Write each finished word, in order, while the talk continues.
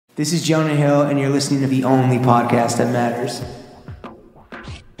This is Jonah Hill, and you're listening to the only podcast that matters.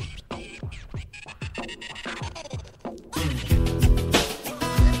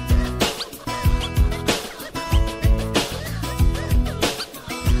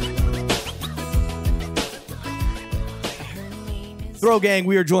 Throw Gang,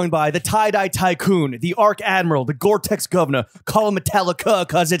 we are joined by the Tie-Dye Tycoon, the Arc Admiral, the Gore-Tex Governor, call him Metallica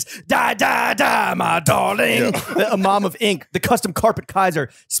because it's die, my darling. Yeah. The Imam of Ink, the Custom Carpet Kaiser,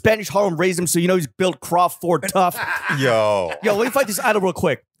 Spanish Harlem raised him so you know he's built Crawford tough. Yo, let me fight this idol real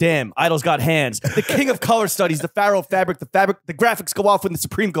quick. Damn, idols got hands. The King of Color Studies, the Pharaoh of Fabric, the graphics go off when the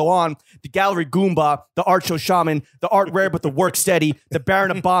Supreme go on, the Gallery Goomba, the Art Show Shaman, the Art Rare but the Work Steady, the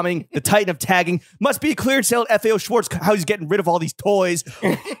Baron of Bombing, the Titan of Tagging. Must be a clearance sale at FAO Schwartz how he's getting rid of all these toys.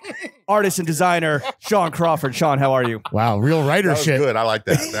 Artist and designer, Shaun Crawford. Shaun, how are you? Wow, real writer that was shit. Good, I like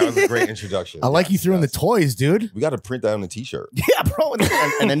that. That was a great introduction. I like you threw in the toys, dude. We got to print that on a t-shirt. Yeah, bro.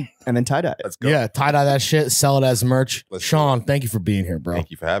 And then tie-dye. Let's go. Yeah, tie-dye that shit, sell it as merch. Shaun, thank you for being here, bro.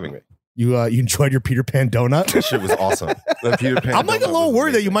 Thank you for having me. You enjoyed your Peter Pan donut? That shit was awesome. Peter Pan I'm like a little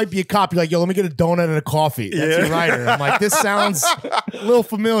worried that you might be a cop. You're like, yo, let me get a donut and a coffee. That's your writer. I'm like, this sounds a little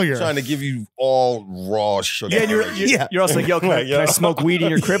familiar. I'm trying to give you all raw sugar. Yeah, you're also like, yo, can I smoke weed in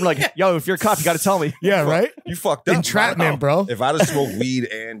your crib? Like, yo, if you're a cop, you got to tell me. Yeah, right? You fucked up. Entrapment, bro. If I'd have smoked weed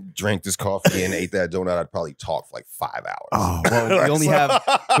and drank this coffee and ate that donut, I'd probably talk for like 5 hours. Oh, well,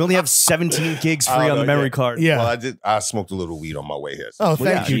 we only have 17 gigs free on the memory card. Yeah. Well, I smoked a little weed on my way here. So. Oh,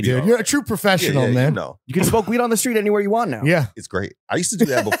 thank you, dude. You're a true professional, man. You can smoke weed on the street anywhere you want now. Yeah. It's great. I used to do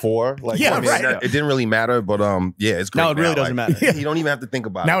that before. Like, yeah, right. It didn't really matter, but yeah, it's great. No, it really doesn't matter. You don't even have to think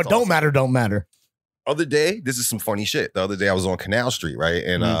about it. Now it don't matter. Other day, this is some funny shit. The other day I was on Canal Street, right?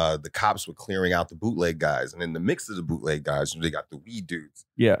 And the cops were clearing out the bootleg guys. And in the mix of the bootleg guys, they got the weed dudes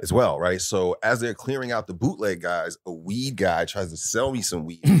as well, right? So as they're clearing out the bootleg guys, a weed guy tries to sell me some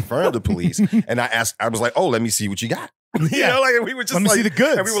weed in front of the police. And I was like, oh, let me see what you got. You know, like we were just let me see the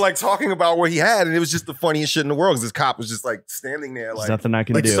goods. And we were like talking about what he had, and it was just the funniest shit in the world. Because this cop was just like standing there, like, there's nothing I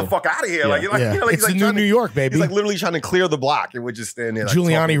can like, do. Get the fuck out of here! Yeah. Like, yeah. You know, like it's the new New York, baby. He's like literally trying to clear the block, and we're just standing there. Like,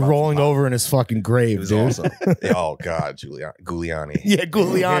 Giuliani rolling over in his fucking grave, it was dude. awesome. Oh God, Giuliani. Yeah,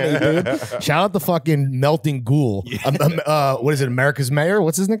 Giuliani, dude. Shout out the fucking melting ghoul. What is it? America's mayor?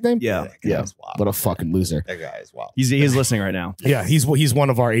 What's his nickname? Yeah. What a fucking loser. That guy is wild. He's listening right now. Yeah, he's one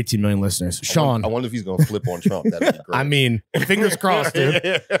of our 18 million listeners. Shaun, I wonder if he's gonna flip on Trump. That'd be great. I mean, fingers crossed, dude.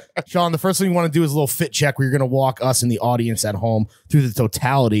 Shaun, the first thing you want to do is a little fit check where you're going to walk us and the audience at home through the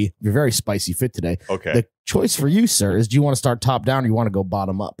totality of your very spicy fit today. Okay. The choice for you, sir, is do you want to start top down or you want to go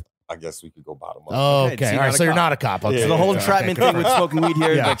bottom up? I guess we could go bottom up. Okay. All right. So you're not a cop. Okay. So the whole entrapment thing with smoking weed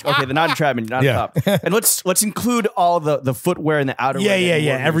here. Yeah. Like, okay, they're not entrapment. You're not a cop. And let's include all the footwear and the outerwear.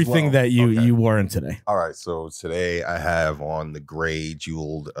 Yeah. Everything that you wore in today. All right. So today I have on the gray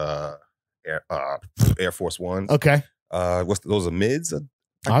jeweled Air Force Ones. Okay. Those are mids?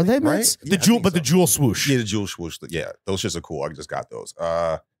 Are they mids? Right? The jewel swoosh. Yeah, the jewel swoosh. Yeah, those shits are cool. I just got those.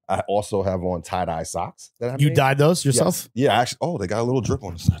 I also have on tie-dye socks. You dyed those yourself? Yes. Yeah, actually. Oh, they got a little drip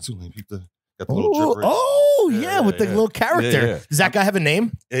on the side too. Got the little drip. Oh, yeah, with the little character. Yeah. Does that guy have a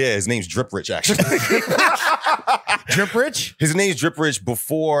name? Yeah, his name's Driprich, actually. Driprich? His name's Driprich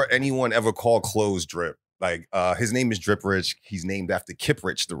before anyone ever called clothes drip. Like, his name is Driprich. He's named after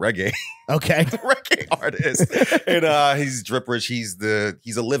Kiprich, the reggae. Okay. The reggae artist. And he's Driprich.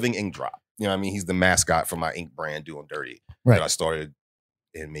 He's a living ink drop. You know what I mean? He's the mascot for my ink brand, Doing Dirty. Right. That I started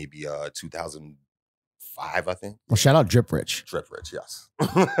in maybe 2005, I think. Well, shout out Driprich. Driprich, yes.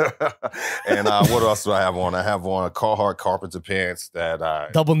 And what else do I have on? I have on a Carhartt Carpenter pants that I...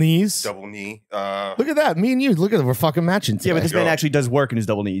 Double knees? Double knee. Look at that. Me and you. Look at it. We're fucking matching today. Yeah, but this man actually does work in his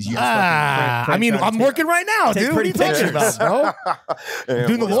double knees. I mean, I'm working right now, dude. What are you talking about, bro?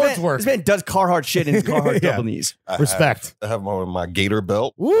 Doing the Lord's work. This man does Carhartt shit in his Carhartt double knees. Respect. I have my gator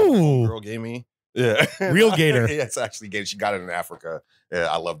belt. Ooh. Girl gave me. Yeah. Real gator. Yeah, it's actually gator. She got it in Africa. Yeah,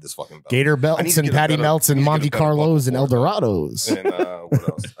 I love this fucking belt. Gator belts and Patty Melts and Monte Carlos and Eldorados. And what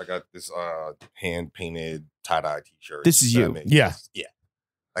else? I got this hand-painted tie-dye t-shirt. This is you. Yeah. Yeah.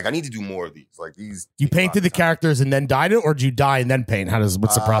 Like, I need to do more of these. Like, these. You painted the characters and then dyed it, or did you dye and then paint?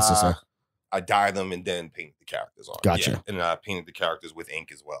 What's the process there? I dye them and then paint the characters on. Gotcha. Yeah. And I painted the characters with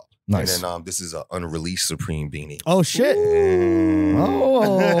ink as well. Nice. And then this is an unreleased Supreme beanie. Oh shit!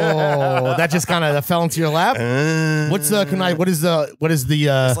 Oh, that just kind of fell into your lap. What is the?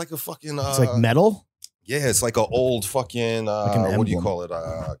 It's like a fucking. It's like metal. Yeah, it's like an old fucking. Like what do you call it?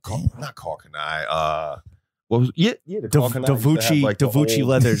 Not Carcanine. What was the Davucci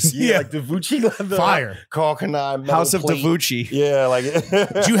leathers. Yeah, like Davucci leather. Fire. Carcanine. House of plate. Davucci. Yeah, like.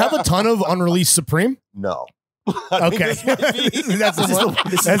 Do you have a ton of unreleased Supreme? No. Okay. That's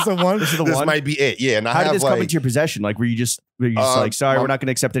the one. This might be it. Yeah. And how did this come into your possession? Like, were you just like, sorry, we're not going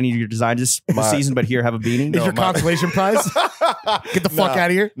to accept any of your designs this season, but here, have a beanie? Is your consolation prize? Get the fuck out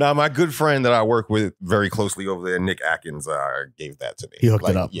of here. Nah, my good friend that I work with very closely over there, Nick Atkins, gave that to me. He hooked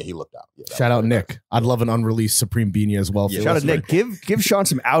it up. Yeah, he looked out. Yeah, shout out Nick. I'd love an unreleased Supreme beanie as well. Yeah, shout out Nick. Give Shaun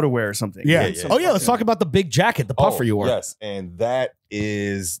some outerwear or something. Yeah. Oh yeah, let's talk about the big jacket, the puffer you wore. Yes, and that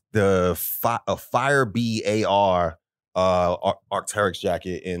is the Fire BAR Arc'teryx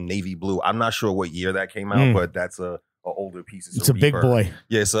jacket in navy blue. I'm not sure what year that came out, but that's a older piece. It's a big boy.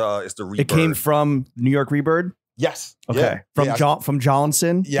 Yeah, it's the Rebird. It came from New York Rebird. Yes. Okay. Yeah. From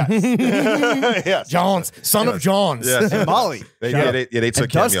Johnson. Yes. Yes. Johns, son of Johns. Yes. And Molly. They took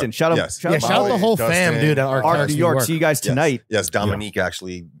and Dustin. cameo. Shout out. Yes. Shout out the whole fam, dude. Art New York. See you guys tonight. Yes. Dominique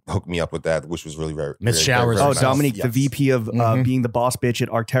actually hooked me up with that, which was really very Miss Showers. Oh, Dominique, the VP of being the boss bitch at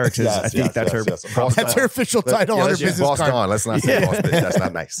Arc'teryx. I think that's her. That's her official title on her business boss card. Dawn. Let's not say boss bitch. That's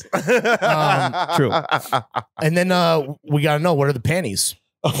not nice. True. And then we got to know, what are the panties?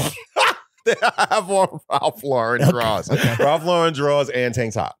 I have on Ralph Lauren draws. Ralph Lauren draws and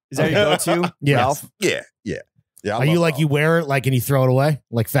tank top. Is that your go-to? Yes. Ralph? Yeah. Are you like, you wear it like and you throw it away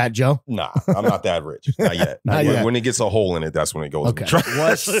like Fat Joe? Nah, I'm not that rich. Not yet. When it gets a hole in it, that's when it goes. Okay.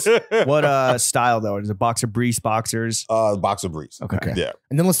 What style though? Is it boxer briefs, boxers? Boxer briefs. Okay. Yeah.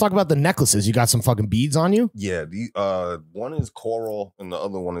 And then let's talk about the necklaces. You got some fucking beads on you? Yeah. The one is coral and the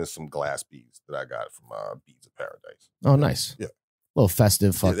other one is some glass beads that I got from Beads of Paradise. Oh, nice. Yeah. Little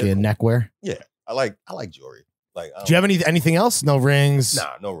festive fucking neckwear. Yeah. I like jewelry. Like, do you have anything else? No rings?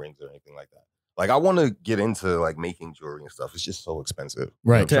 Nah, no rings or anything like that. Like, I want to get into like making jewelry and stuff. It's just so expensive,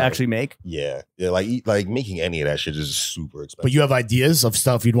 right? To actually make. Yeah. Like making any of that shit is super expensive. But you have ideas of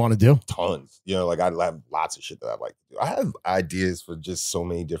stuff you'd want to do? Tons. Like I have lots of shit that I'd like to do. I have ideas for just so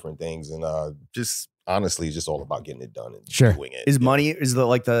many different things, and just honestly, it's just all about getting it done and doing it. Is money is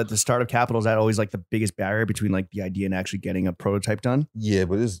the startup capital? Is that always like the biggest barrier between like the idea and actually getting a prototype done? Yeah,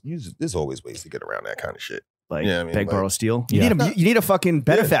 but there's always ways to get around that kind of shit. Like beg, borrow, steal. Yeah. You need a fucking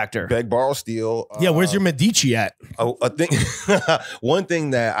benefactor. Beg, borrow, steal. Where's your Medici at? I think one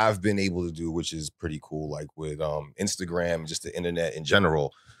thing that I've been able to do, which is pretty cool, like with Instagram, just the internet in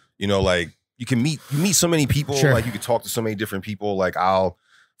general. Like you can meet so many people. Sure. Like you can talk to so many different people. Like I'll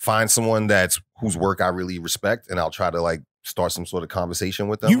find someone whose work I really respect, and I'll try to like start some sort of conversation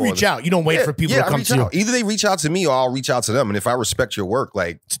with them. You reach out. You don't wait for people to come to you. Either they reach out to me or I'll reach out to them. And if I respect your work,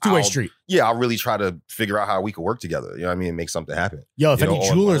 like it's a two-way street. Yeah, I'll really try to figure out how we could work together. You know what I mean? And make something happen. Yo, if any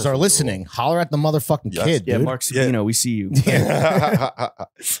jewelers are listening, holler at the motherfucking kid, yeah, dude. Mark Savino, we see you.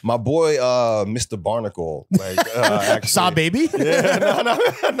 My boy, Mr. Barnacle. Like, Saw baby? Yeah, no.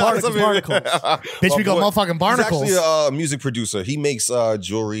 Barnacles. Bitch, we go motherfucking barnacles. He's actually a music producer. He makes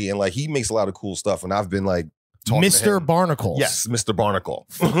jewelry and like he makes a lot of cool stuff. And I've been like, Mr. Barnacles. Yes, Mr. Barnacle.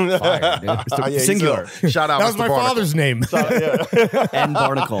 Fire, dude. Singular. Shout out, that was Mr. my Barnacle. father's name. And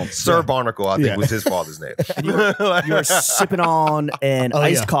Barnacle. Sir Barnacle, I think was his father's name. You're sipping on an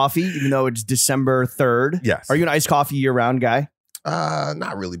iced coffee, even though it's December 3rd. Yes. Are you an iced coffee year-round guy?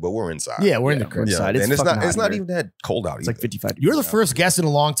 Not really, but we're inside. Yeah, we're in the crib. Inside. And it's not here. even that cold out. It's like 55 degrees. You're the first guest in a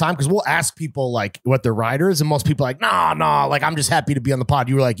long time because we'll ask people like what their riders, and most people are like, nah, like I'm just happy to be on the pod.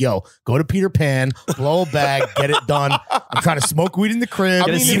 You were like, yo, go to Peter Pan, blow a bag, get it done. I'm trying to smoke weed in the crib,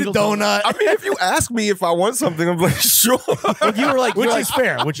 eat a donut. I mean, if you ask me if I want something, I'm like, sure. You were like, which is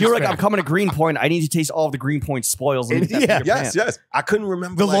fair. You're like, I'm coming to Greenpoint. I need to taste all of the Greenpoint spoils. Yes. I couldn't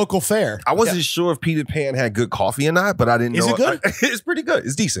remember the local fair. I wasn't sure if Peter Pan had good coffee or not, but I didn't know. Is it good? It's pretty good.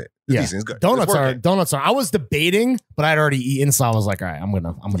 It's decent. It's good. Donuts are. I was debating, but I'd already eaten, so I was like, all right, I'm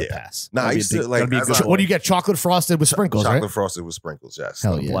gonna pass. Nah, I used to like. What do you get? Chocolate frosted with sprinkles, chocolate right? frosted with sprinkles. Yes,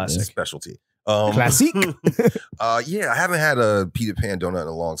 hell yeah, specialty. Classic. Yeah, I haven't had a Peter Pan donut in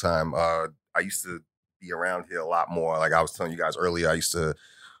a long time. I used to be around here a lot more. Like I was telling you guys earlier, I used to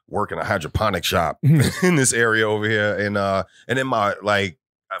work in a hydroponic shop in this area over here, and then my like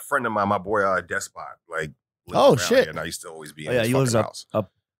a friend of mine, my boy Despot, like. Oh shit! Here, and I used to always be in he lives house.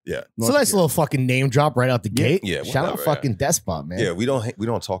 up. Yeah, it's a nice little fucking name drop right out the gate. Yeah, shout out fucking Despot, man. Yeah, we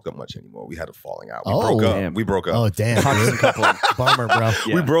don't talk that much anymore. We had a falling out. We broke up. Oh damn, bummer, bro.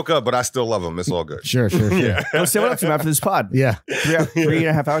 Yeah. We broke up, but I still love him. It's all good. Sure. Yeah. Go say what up to him after this pod. Yeah,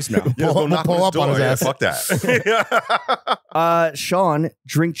 3.5 hours from now. We'll pull up on his ass. Fuck that. Shaun,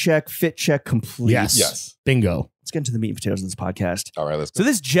 drink check, fit check, complete. Yes. Bingo. Let's get into the meat and potatoes of this podcast. All right, let's go. So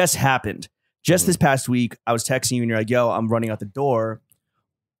this just happened. Just this past week, I was texting you and you're like, yo, I'm running out the door.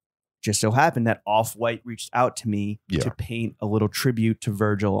 Just so happened that Off-White reached out to me to paint a little tribute to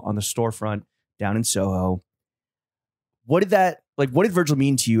Virgil on the storefront down in Soho. What did that what did Virgil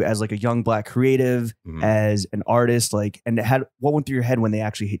mean to you as like a young black creative, as an artist, like, and what went through your head when they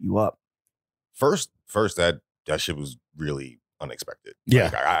actually hit you up? First, that shit was really unexpected. Yeah.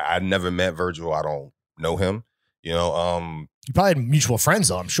 Like, I never met Virgil. I don't know him. You know, you probably had mutual friends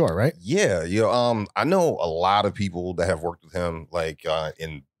though, I'm sure, right? Yeah. I know a lot of people that have worked with him, like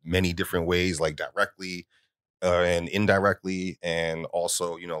in many different ways, like directly and indirectly. And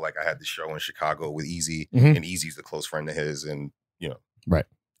also, you know, like I had the show in Chicago with Easy, and Easy's a close friend of his, and, you know. Right.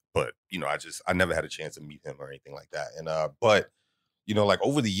 But, you know, I never had a chance to meet him or anything like that. And, but, you know, like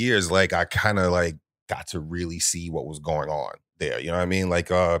over the years, like I kind of like got to really see what was going on there. You know what I mean?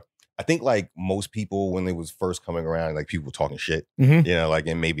 Like, I think like most people when they was first coming around, like people were talking shit, you know, like,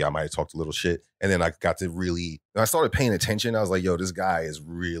 and maybe I might have talked a little shit. And then I got to really, I started paying attention. I was like, yo, this guy is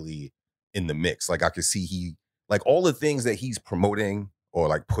really in the mix. Like I could see he, like all the things that he's promoting or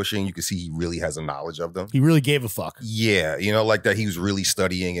like pushing, you could see he really has a knowledge of them. He really gave a fuck. Yeah. You know, like that he was really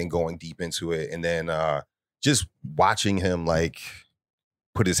studying and going deep into it. And then just watching him like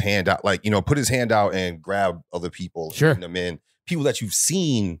put his hand out, like, you know, put his hand out and grab other people, sure, them in, people that you've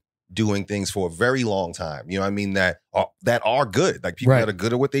seen doing things for a very long time, you know what I mean, that are good, like people that are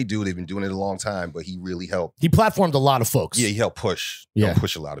good at what they do. They've been doing it a long time, but he really helped. He platformed a lot of folks. Yeah, he helped push. Yeah,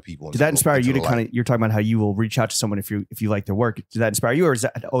 push a lot of people. Did that inspire you to kind of? You're talking about how you will reach out to someone if you like their work. Did that inspire you, or has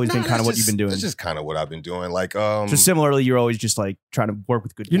that always been kind of what you've been doing? It's just kind of what I've been doing. Like, so similarly, you're always just like trying to work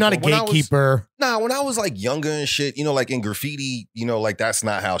with good people. You're not a gatekeeper. When I was like younger and shit, you know, like in graffiti, you know, like that's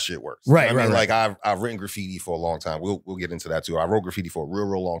not how shit works. Right, you know I mean, like I've written graffiti for a long time. We'll get into that too. I wrote graffiti for a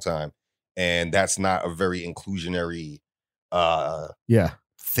real long time. And that's not a very inclusionary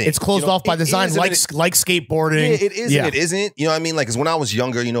thing. It's closed off by design, like skateboarding. Yeah, it is and it isn't. You know what I mean? Like, because when I was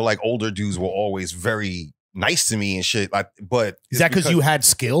younger, you know, like older dudes were always very nice to me and shit. Like, but is that because you had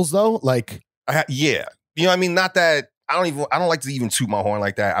skills though? Like, yeah. You know what I mean? Not that I don't like to even toot my horn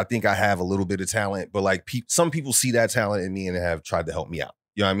like that. I think I have a little bit of talent, but like some people see that talent in me and have tried to help me out.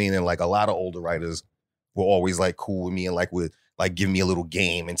 You know what I mean? And like a lot of older writers were always like cool with me and like would like give me a little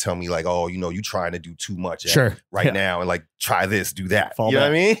game and tell me like, oh, you know, you trying to do too much right now, and like try this, do that. Fall you back. know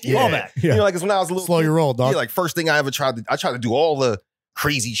what I mean? Fall back. You know, like because when I was a little slow your roll, dog. Yeah, like first thing I ever tried to do all the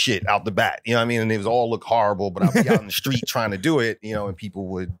crazy shit out the bat. You know what I mean? And it was all look horrible, but I'd be out in the street trying to do it, you know, and people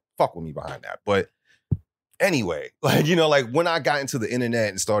would fuck with me behind that. But anyway, like, you know, like when I got into the internet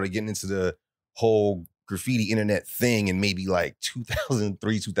and started getting into the whole graffiti internet thing in maybe like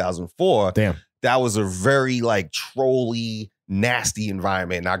 2003, 2004, that was a very like trolly, nasty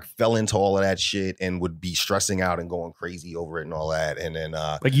environment, and I fell into all of that shit and would be stressing out and going crazy over it and all that. And then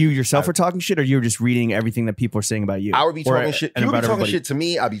like you yourself were talking shit, or you were just reading everything that people are saying about you? I would be talking shit. You would be talking shit to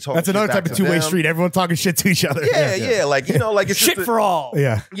me. I'd be talking. That's another type of two-way street. Everyone talking shit to each other. Yeah. Like, you know, like it's shit for all.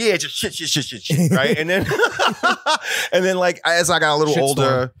 Yeah, just shit. Right. And then and then like as I got a little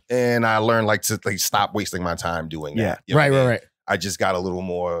older and I learned like to like stop wasting my time doing that. You know right. I just got a little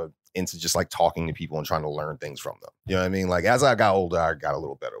more into just like talking to people and trying to learn things from them. You know what I mean? Like as I got older, I got a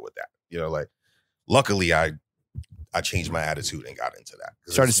little better with that. You know, like luckily I changed my attitude and got into that.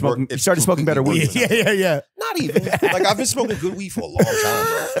 Started smoking better weed. Yeah. Not even. Like I've been smoking good weed for a long time,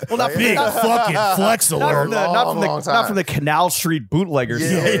 bro. Well, not big fucking flex alert. Not from the Canal Street bootleggers.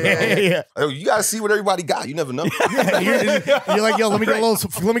 Yeah. You gotta see what everybody got. You never know. You're like, yo, let me get a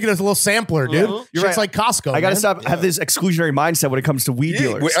little sampler, dude. You're right. Like Costco. I gotta stop have this exclusionary mindset when it comes to weed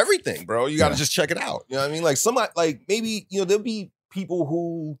dealers. With everything, bro. You gotta just check it out. You know what I mean? Like somebody, like maybe, you know, there'll be people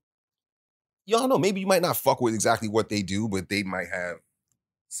who, you don't know, maybe you might not fuck with exactly what they do, but they might have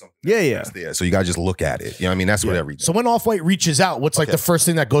something that's there. So you gotta just look at it. You know what I mean? That's what everything. So when Off-White reaches out, what's like the first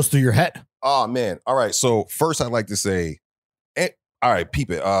thing that goes through your head? Oh man. All right. So first I'd like to say, all right, peep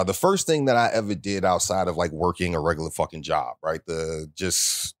it. The first thing that I ever did outside of like working a regular fucking job, right?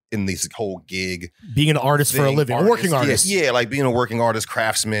 Just in this whole gig. Being an artist for a living, a working artist. Yeah, like being a working artist,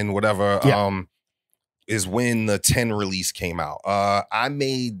 craftsman, whatever. Is when the 10 release came out. I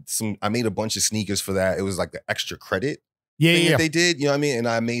made a bunch of sneakers for that. It was like the extra credit thing that they did, you know what I mean? And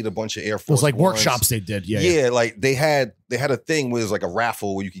I made a bunch of Air Force. It was like workshops they did. Yeah. Like they had a thing where it was like a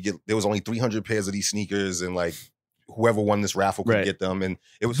raffle where you could get, there was only 300 pairs of these sneakers, and like whoever won this raffle could get them. And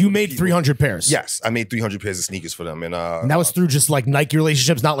it was, you made 300 pairs. Yes. I made 300 pairs of sneakers for them. And that was through just like Nike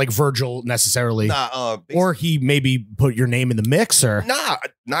relationships, not like Virgil necessarily. Nah, or he maybe put your name in the mix, or nah,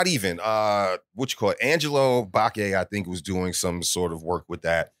 not even. What you call it? Angelo Bache, I think, was doing some sort of work with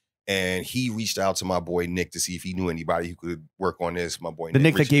that. And he reached out to my boy Nick to see if he knew anybody who could work on this. My boy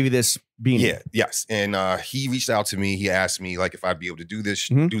Nick that gave you this beanie. Yeah, yes. And he reached out to me. He asked me like if I'd be able to do this,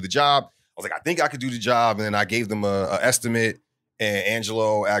 do the job. I was like, I think I could do the job. And then I gave them a estimate. And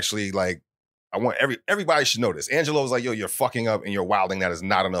Angelo actually like I want everybody should know this. Angelo was like, yo, you're fucking up and you're wilding. That is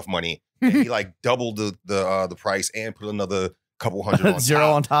not enough money. And he like doubled the price and put another couple hundred on Zero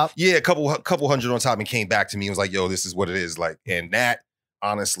top. on top. Yeah, a couple hundred on top, and came back to me and was like, yo, this is what it is. Like, and that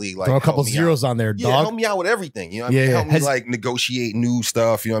honestly, like, throw a couple zeros on there, yeah, dog. help me out with everything. You know what I mean? Help me like negotiate new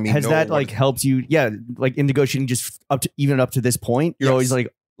stuff. You know what I mean? Has that like helped you? Yeah, like in negotiating just up to this point, you're always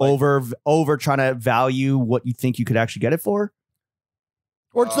like over trying to value what you think you could actually get it for.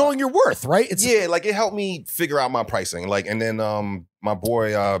 Or it's knowing your worth, right? It's like it helped me figure out my pricing. Like, and then my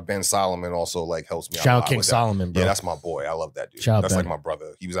boy Ben Solomon also like helps me out. Shout out King Solomon, bro. Yeah, that's my boy. I love that dude. Shout that's out like Ben. my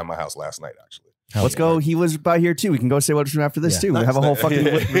brother. He was at my house last night, actually. Let's go. He was by here too. We can go say what's after this too. We have a whole fucking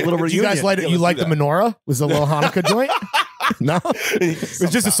little reunion. You guys light it? You like the menorah? Was a little Hanukkah joint? No, it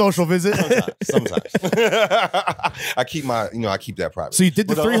was just a social visit. Sometimes. I keep that private. So you did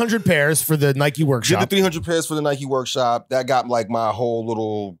the 300 pairs for the Nike workshop. Did the 300 pairs for the Nike workshop. That got like my whole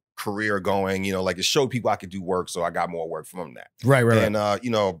little career going. You know, like it showed people I could do work, so I got more work from that. Right. And you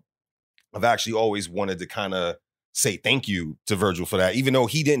know, I've actually always wanted to kind of say thank you to Virgil for that, even though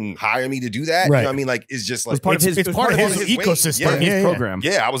he didn't hire me to do that. Right. You know what I mean? Like, it's just like it's part of his ecosystem, his program.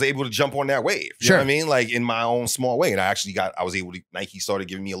 Yeah, I was able to jump on that wave. You know what I mean? Like in my own small way. And I was able to, Nike started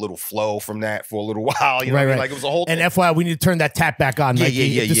giving me a little flow from that for a little while. You know what I mean? Like it was a whole thing. And FYI, we need to turn that tap back on. Yeah.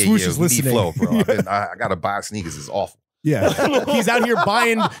 The swoosh is listening. Flow, bro. I got to buy sneakers. It's awful. Yeah, he's out here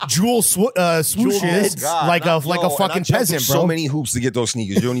buying swooshes like a fucking peasant, bro. So many hoops to get those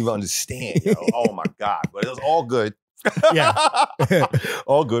sneakers. You don't even understand. Yo. Oh my god! But it was all good. Yeah,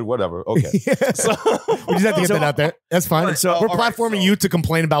 all good. Whatever. Okay. So we just have to get that out there. That's fine. Right, so we're platforming you to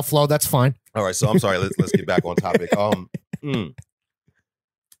complain about flow. That's fine. All right. So I'm sorry. Let's get back on topic. I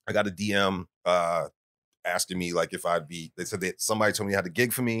got a DM asking me like if I'd be. They said that somebody told me they had a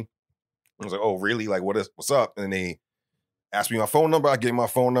gig for me. I was like, oh really? Like what's up? And they asked me my phone number. I gave my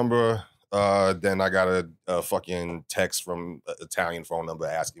phone number. Then I got a fucking text from an Italian phone number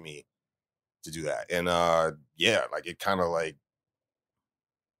asking me to do that. And yeah, like it kind of like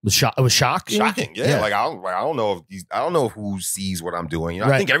it was shocking. Yeah. Like I don't know if I don't know who sees what I'm doing. You know,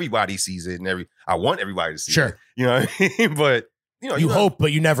 I think everybody sees it, and I want everybody to see it. You know what I mean? But you hope,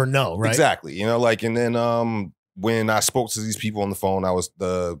 but you never know, right? Exactly. You know, like, and then when I spoke to these people on the phone, I was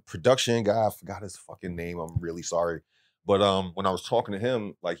the production guy. I forgot his fucking name. I'm really sorry. But when I was talking to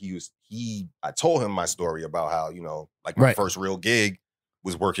him, like I told him my story about how, you know, like my first real gig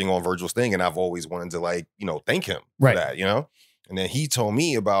was working on Virgil's thing, and I've always wanted to like, you know, thank him for that, you know? And then he told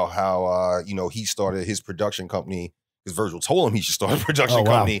me about how, you know, he started his production company because Virgil told him he should start a production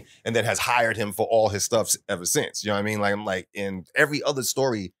company and then has hired him for all his stuff ever since. You know what I mean? Like, I'm like, and every other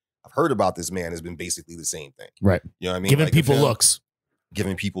story I've heard about this man has been basically the same thing. Right. You know what I mean? Giving like people looks.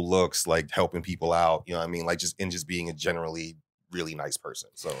 Giving people looks, like helping people out, you know what I mean? Like just being a generally really nice person.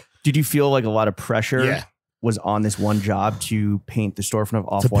 So did you feel like a lot of pressure was on this one job to paint the storefront of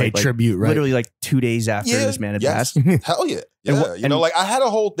Off-White? To pay tribute, right? Literally like 2 days after this man had passed. Hell yeah. Yeah. You know, like I had a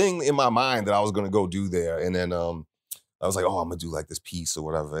whole thing in my mind that I was gonna go do there. And then I was like, oh, I'm gonna do like this piece or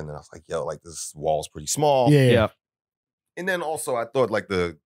whatever. And then I was like, yo, like this wall's pretty small. Yeah. And then also I thought like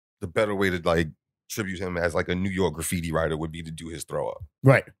the better way to like tribute him as like a New York graffiti writer would be to do his throw up.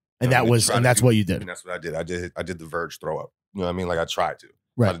 Right. And that's what you did. And that's what I did. I did the Verge throw up. You know what I mean? Like I tried to.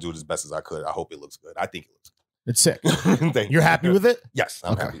 Right. Try to do it as best as I could. I hope it looks good. I think it looks good. It's sick. Thank You're happy with it? Yes,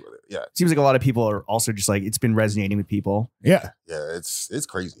 I'm happy with it. Yeah. Seems like a lot of people are also just like, it's been resonating with people. Yeah. Yeah, it's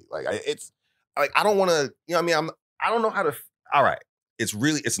crazy. Like it's like I don't want to, you know what I mean? I don't know how to all right. It's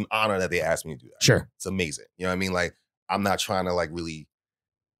an honor that they asked me to do that. Sure. It's amazing. You know what I mean? Like I'm not trying to like really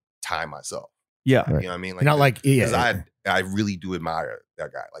time myself. Yeah. You know what I mean? Like, not like, I really do admire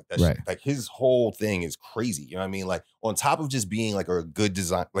that guy. Like that's like his whole thing is crazy. You know what I mean? Like on top of just being like a good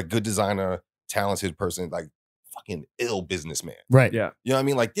designer, talented person, like fucking ill businessman. Right. Yeah. You know what I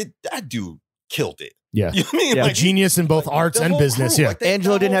mean? Like that dude killed it. Yeah. You know what I mean? Yeah. Like, a genius in both arts and business. Crew, Yeah. like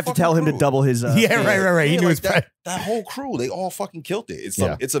Angelo didn't have to tell him to double his. Right. He knew his that whole crew. They all fucking killed it.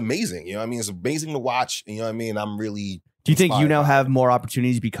 It's amazing. You know what I mean? It's amazing to watch. You know what I mean? I'm really. Do you think you now have more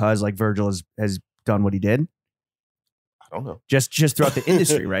opportunities because like Virgil has done what he did? I don't know. Just throughout the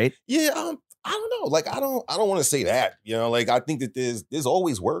industry, right? Yeah. I don't know. Like I don't want to say that. You know, like I think that there's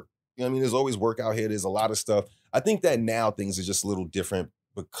always work. You know what I mean? There's always work out here. There's a lot of stuff. I think that now things are just a little different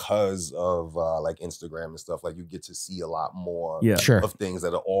because of like Instagram and stuff. Like you get to see a lot more of things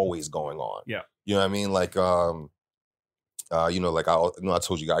that are always going on. Yeah. You know what I mean? Like you know, like I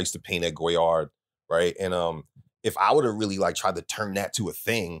told you guys, I used to paint at Goyard, right? And if I would have really like tried to turn that to a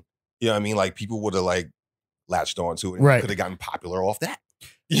thing, you know what I mean? Like people would have like latched on to it and could have gotten popular off that.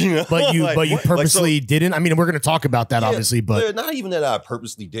 You know, but you purposely didn't. I mean, we're going to talk about that, obviously, but not even that I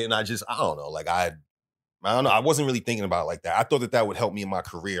purposely didn't. I don't know. Like I don't know. I wasn't really thinking about it like that. I thought that would help me in my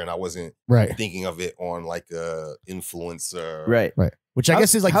career, and I wasn't thinking of it on like a influencer. Right. Which I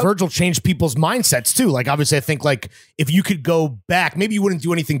guess is like Virgil changed people's mindsets too. Like obviously, I think like if you could go back, maybe you wouldn't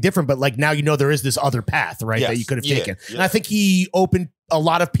do anything different, but like now you know there is this other path, right? That you could have taken. Yeah. And I think he opened a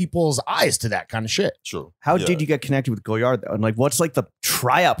lot of people's eyes to that kind of shit. True. How did you get connected with Goyard though? And like, what's like the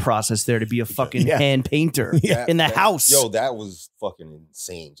tryout process there to be a fucking hand painter in the house? Yo, that was fucking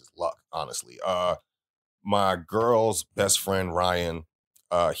insane. Just luck, honestly. My girl's best friend Ryan.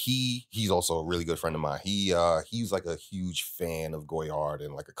 He's also a really good friend of mine. He was like a huge fan of Goyard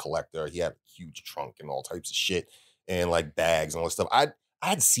and like a collector. He had a huge trunk and all types of shit and like bags and all that stuff.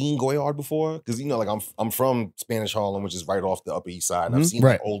 I'd seen Goyard before because like I'm from Spanish Harlem, which is right off the Upper East Side. And I've seen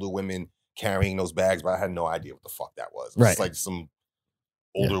like older women carrying those bags, but I had no idea what the fuck that was. It was like some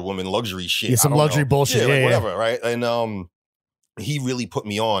older woman luxury shit. Yeah, some luxury bullshit. Like whatever, right? And he really put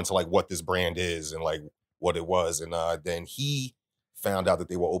me on to like what this brand is and like what it was. And then he found out that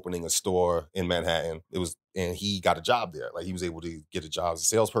they were opening a store in Manhattan. And he got a job there. Like he was able to get a job as a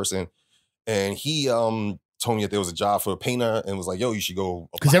salesperson. And he told me that there was a job for a painter and was like, yo, you should go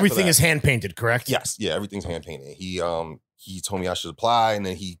apply. Because everything is hand painted, correct? Yes. Yeah, everything's hand painted. He told me I should apply, and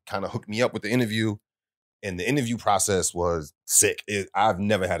then he kind of hooked me up with the interview. And the interview process was sick. I've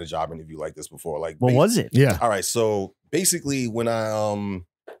never had a job interview like this before. Like, what was it? Yeah. All right. So basically, when I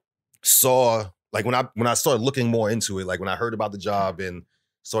saw, like, when I started looking more into it, like when I heard about the job and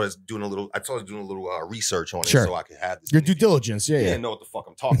started doing a little research on it, so I could have this your due diligence. Yeah. Know what the fuck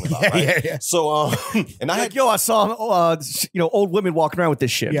I'm talking about. Right? Yeah. So, and I had, I saw, old women walking around with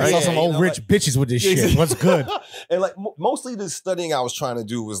this shit. Yeah, right? I saw some old rich bitches with this shit. What's good? And like mostly the studying I was trying to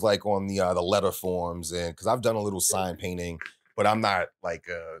do was like on the letter forms, and because I've done a little sign painting, but I'm not like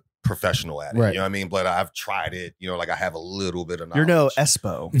a professional at it. Right. You know what I mean? But I've tried it. Like I have a little bit of knowledge. You're no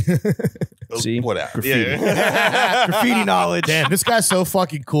Espo. See? Whatever. Graffiti. Graffiti knowledge. Damn, this guy's so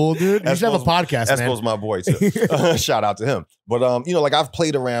fucking cool, dude. You should have a podcast, man. Espo's my boy, too. Shout out to him. But, like I've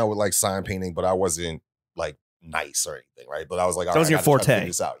played around with like sign painting, but I wasn't like nice or anything, right? But I was like, all right, that was your forte.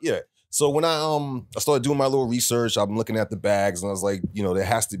 This out. Yeah. So when I started doing my little research, I'm looking at the bags and I was like, there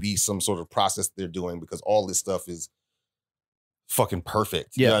has to be some sort of process they're doing because all this stuff is fucking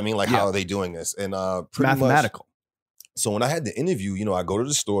perfect. You know what I mean? Like, how are they doing this? And pretty mathematical. So when I had the interview, I go to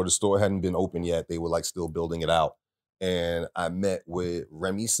the store. The store hadn't been open yet. They were like still building it out. And I met with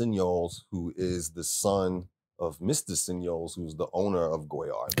Remy Signoles, who is the son of Mr. Signoles, who's the owner of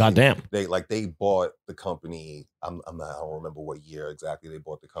Goyard. Goddamn. They bought the company. I don't remember what year exactly they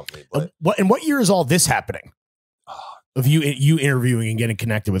bought the company. But what year is all this happening? Of you interviewing and getting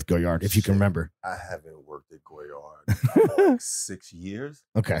connected with Goyard, if you can remember. I haven't worked at Goyard for like 6 years.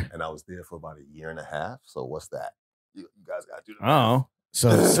 Okay. And I was there for about a year and a half. So what's that? You guys got to do that. Oh. So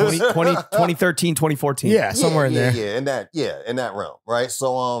 2013, 2014. Yeah, somewhere in there. Yeah, in that realm. Right.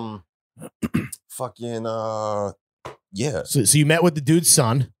 So fucking yeah. So you met with the dude's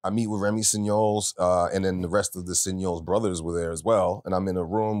son. I meet with Remy Signoles, and then the rest of the Signoles brothers were there as well. And I'm in a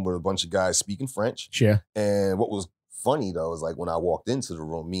room with a bunch of guys speaking French. Yeah. And what was funny though is like when I walked into the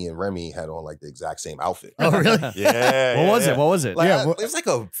room, me and Remy had on like the exact same outfit. Oh really? Yeah. What was it? Like, it was like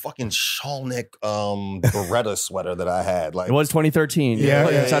a fucking shawl neck Beretta sweater that I had. Like it was 2013.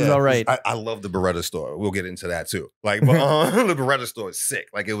 Yeah. Sounds about right. I love the Beretta store. We'll get into that too. Like, but the Beretta store is sick.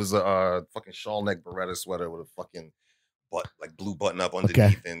 Like it was a fucking shawl neck Beretta sweater with a fucking blue button up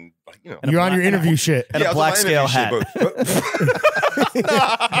underneath, and you're on your interview shit and a black scale hat.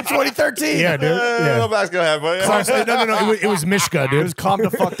 2013. Yeah, dude. Yeah. No black scale hat, but no. It was Mishka, dude. It was calm the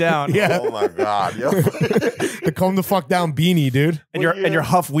fuck down. Yeah. Oh my god, yo. The calm the fuck down beanie, dude. And your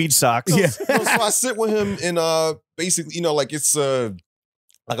Huff weed socks. Yeah. So I sit with him and basically, like it's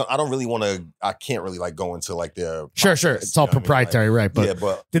I don't really want to. I can't really like go into like their sure. It's all proprietary, right? But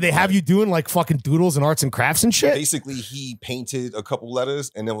but did they have you doing like fucking doodles and arts and crafts and shit? Basically, he painted a couple letters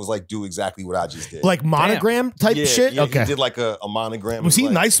and then was like, "Do exactly what I just did." Like monogram type shit. Yeah, okay, he did like a monogram. Was he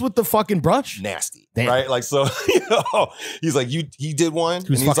nice with the fucking brush? Nasty, damn. Right? Like so, he's like, he did one.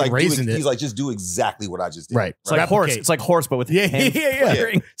 He was fucking raising it. He's like, just do exactly what I just did. Right. It's like horse. It's like horse, but with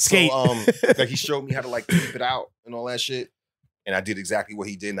skate. So, like he showed me how to like keep it out and all that shit. And I did exactly what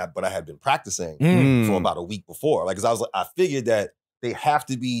he did, but I had been practicing for about a week before. Like, cause I figured that they have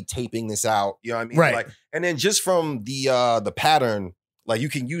to be taping this out. You know what I mean? Right. Like, and then just from the pattern, like you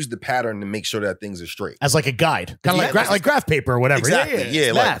can use the pattern to make sure that things are straight. As like a guide, kind of like graph paper or whatever. Exactly.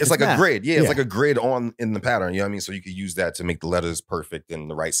 Yeah. It's like a grid. Yeah. Yeah. It's like a grid in the pattern. You know what I mean? So you could use that to make the letters perfect and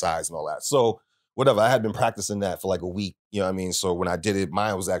the right size and all that. So whatever. I had been practicing that for like a week. You know what I mean? So when I did it,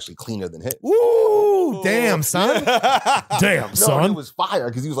 mine was actually cleaner than his. Woo! Damn, son. Damn, son. It was fire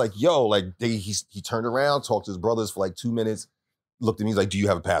because he was like, yo, like he turned around, talked to his brothers for like 2 minutes, looked at me, he's like, do you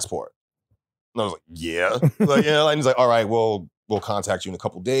have a passport? And I was like, yeah. Like, yeah. And he's like, all right, well, we'll contact you in a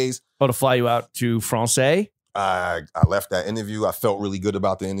couple days. Oh, to fly you out to France? I left that interview. I felt really good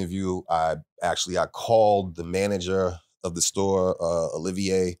about the interview. I called the manager of the store,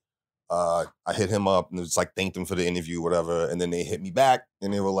 Olivier. I hit him up and it was like, thanked him for the interview, whatever. And then they hit me back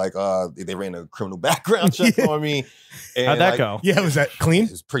and they were like, they ran a criminal background check on me. And how'd that go? Yeah, was that clean?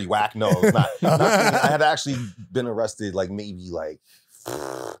 It was pretty whack. No, it was not. Not clean. I had actually been arrested like maybe like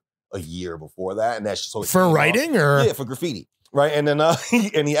a year before that. And that's so for writing or? Yeah, for graffiti. Right. And then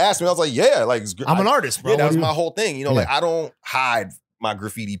he asked me, I was like, yeah, like I'm an artist, bro. Yeah, that was my whole thing. You know, like I don't hide my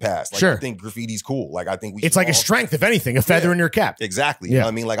graffiti past. Like sure. I think graffiti's cool. Like I think it's like a strength, if anything, a feather in your cap. Exactly. You know what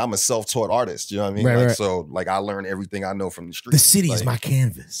I mean? Like I'm a self-taught artist. You know what I mean? Right, like so like I learn everything I know from the street. The city like, is my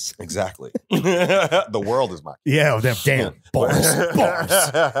canvas. Exactly. The world is my canvas. Damn. Bars.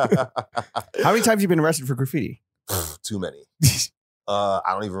 How many times have you been arrested for graffiti? Too many. I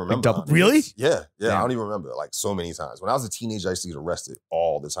don't even remember. Really? Yeah. I don't even remember. Like so many times. When I was a teenager, I used to get arrested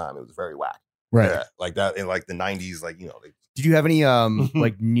all the time. It was very whack. Right. Yeah, like that in like the 90s, like, you know. Did you have any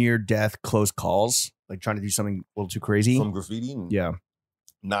like near death close calls? Like trying to do something a little too crazy? From graffiti? Yeah.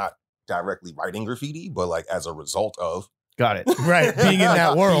 Not directly writing graffiti, but like as a result of. Got it. Right. Being in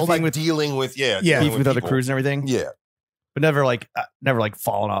that world. Like dealing with, beef with other crews and everything? Yeah. But never like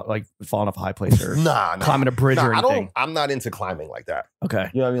falling off a high place or nah, climbing a bridge or anything. I'm not into climbing like that. Okay.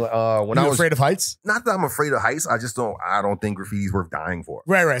 You know what I mean? Like when I was was afraid of heights? Not that I'm afraid of heights. I don't think graffiti's worth dying for.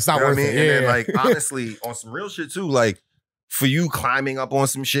 Right. It's not worth it. And then like honestly, on some real shit too, like for you climbing up on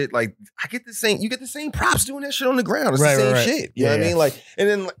some shit, like you get the same props doing that shit on the ground. It's the same shit. You know what I mean? Like, and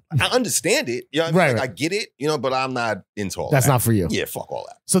then like, I understand it. You know what I mean? Like, I get it, you know, but I'm not into all that. That's not for you. Yeah, fuck all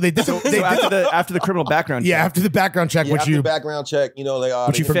that. So they did after the criminal background check. Yeah, after the background check, after the background check, you know,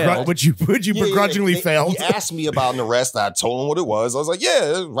 which you begrudgingly failed. He asked me about an arrest. I told him what it was. I was like,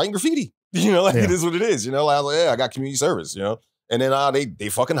 yeah, writing graffiti. You know, like it is what it is. You know, like, I was like, yeah, I got community service, you know. And then they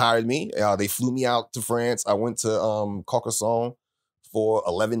fucking hired me. They flew me out to France. I went to Carcassonne for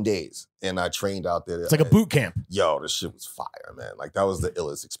 11 days and I trained out there. It's like a boot camp. Yo, this shit was fire, man. Like that was the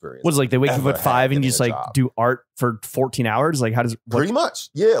illest experience. What is like they wake you up at 5 and you just like do art for 14 hours? Like how does pretty much.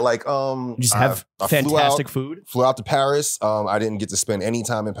 Yeah, like you just have fantastic food. Flew out to Paris. I didn't get to spend any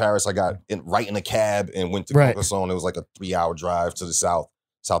time in Paris. I got right in a cab and went to Carcassonne. It was like a 3-hour drive to the south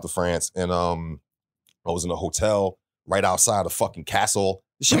of France. And I was in a hotel right outside a fucking castle.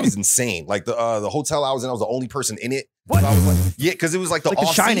 This shit was insane. Like the hotel I was in, I was the only person in it. What? So I was like, yeah, because it was like the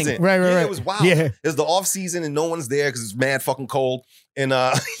off season. Right. It was wild. Yeah. It was the off season and no one's there because it's mad fucking cold. And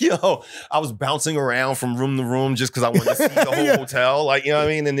yo, I was bouncing around from room to room just because I wanted to see the whole hotel. Like, you know what I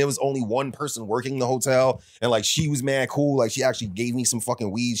mean? And there was only one person working the hotel. And like she was mad cool. Like she actually gave me some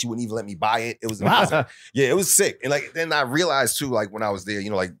fucking weed. She wouldn't even let me buy it. It was amazing. Yeah, it was sick. And like then I realized too, like when I was there, you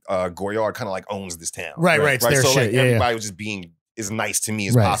know, like Goyard kind of like owns this town. Right. It's their so shit. Like everybody was just being as nice to me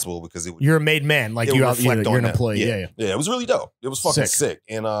as possible because it would, you're a made man, like you're an employee. Yeah, it was really dope. It was fucking sick.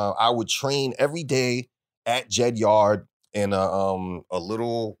 And I would train every day at Jebbia in a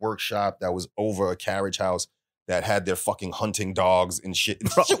little workshop that was over a carriage house that had their fucking hunting dogs and shit. And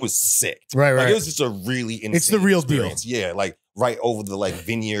shit was sick. Right. Like, it was just a really insane it's the real experience. deal. Yeah, like right over the like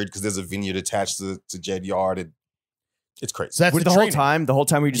vineyard because there's a vineyard attached to Jebbia. And it's crazy. So that's the whole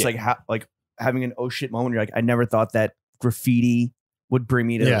time we were just like having an oh shit moment. You're like, I never thought that graffiti would bring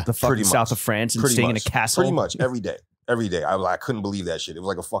me to the fucking south of France and staying in a castle. Pretty much every day. I couldn't believe that shit. It was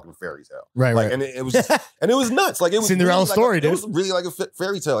like a fucking fairy tale. Right. And it was and it was nuts. Like it was Cinderella really story, dude. It was really like a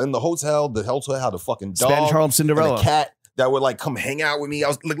fairy tale. In the hotel had a fucking dog. Spanish Harlem Cinderella. And a cat that would like come hang out with me. I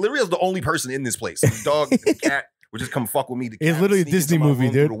was like literally I was the only person in this place. The dog and the cat would just come fuck with me. It's literally a Disney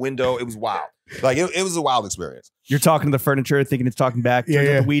movie, dude. Through the window. It was wild. Like it was a wild experience. You're talking to the furniture, thinking it's talking back.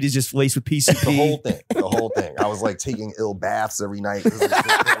 The weed is just laced with PCP. The whole thing. I was like taking ill baths every night.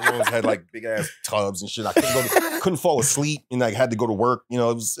 The rooms had like big ass tubs and shit. I couldn't fall asleep and like had to go to work. You know,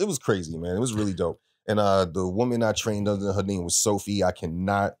 it was crazy, man. It was really dope. And the woman I trained under, her name was Sophie. I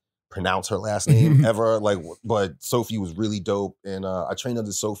cannot pronounce her last name ever. Like, but Sophie was really dope. And I trained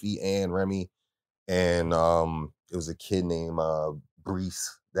under Sophie and Remy. And it was a kid named Brees.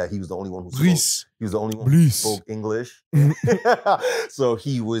 That he was the only one who spoke. He was the only one who spoke English. So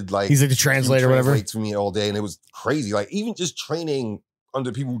he would like he's like the translator or whatever. Translate to me all day, and it was crazy. Like even just training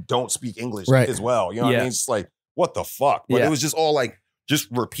under people who don't speak English as well. You know what I mean? It's like what the fuck. But it was just all like just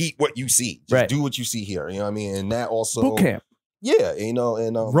repeat what you see. Just do what you see here. You know what I mean? And that also boot camp. Yeah, you know,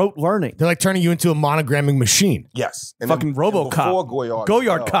 and rote learning. They're like turning you into a monogramming machine. Yes, and fucking RoboCop. Before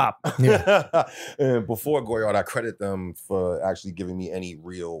Goyard cop. Yeah. And before Goyard, I credit them for actually giving me any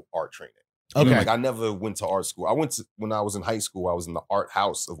real art training. You know, like I never went to art school. I went to, when I was in high school, I was in the art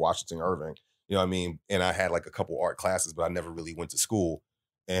house of Washington Irving. You know what I mean? And I had like a couple art classes, but I never really went to school.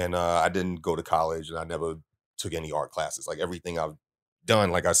 And I didn't go to college, and I never took any art classes. Like everything I've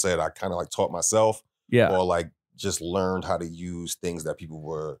done, like I said, I kind of like taught myself. Yeah. Or like just learned how to use things that people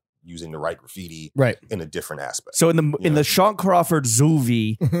were using to write graffiti in a different aspect. So in the Shaun Crawford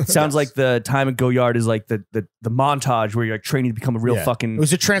Zuvi, sounds like the time at Goyard is like the montage where you're like training to become a real fucking. It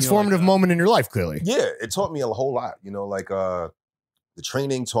was a transformative moment in your life, clearly. Yeah, it taught me a whole lot. You know, like the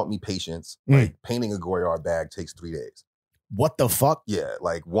training taught me patience. Like painting a Goyard bag takes 3 days. What the fuck? Yeah,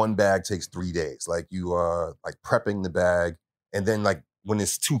 like one bag takes 3 days. Like you like prepping the bag, and then like when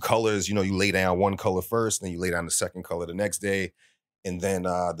it's two colors, you know, you lay down one color first, then you lay down the second color the next day. And then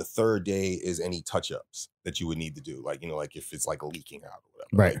the third day is any touch-ups that you would need to do. Like, you know, like if it's like leaking out or whatever.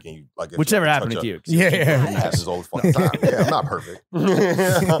 Right. Like, you, like which never happened to you. Yeah. It happens all the fucking time. Yeah, I'm not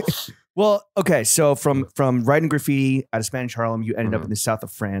perfect. Well, okay. So from writing graffiti out of Spanish Harlem, you ended up in the south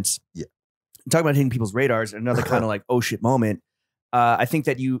of France. Yeah. Talking about hitting people's radars, another kind of like, oh shit moment. I think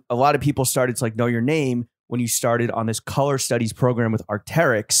that a lot of people started to like know your name when you started on this color studies program with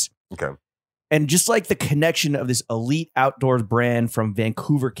Arc'teryx. Okay. And just like the connection of this elite outdoors brand from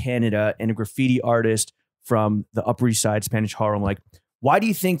Vancouver, Canada, and a graffiti artist from the Upper East Side, Spanish Harlem, like, why do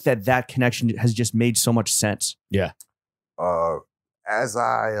you think that connection has just made so much sense? Yeah. As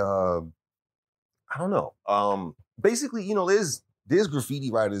I don't know. Basically, you know, there's graffiti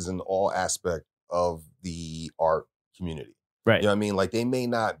writers in all aspect of the art community. Right. You know what I mean? Like they may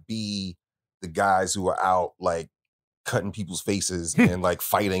not be the guys who are out like cutting people's faces and like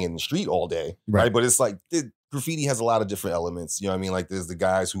fighting in the street all day, right? But it's like graffiti has a lot of different elements. You know what I mean? Like there's the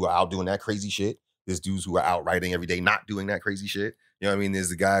guys who are out doing that crazy shit. There's dudes who are out writing every day, not doing that crazy shit. You know what I mean? There's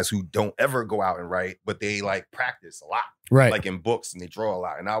the guys who don't ever go out and write, but they like practice a lot, right? Like in books, and they draw a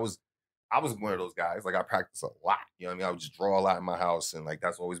lot. And I was one of those guys. Like I practice a lot. You know what I mean? I would just draw a lot in my house, and like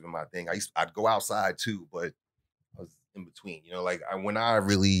that's always been my thing. I'd go outside too, but I was in between. You know, like when I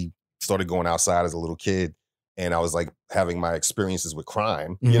really started going outside as a little kid, and I was like having my experiences with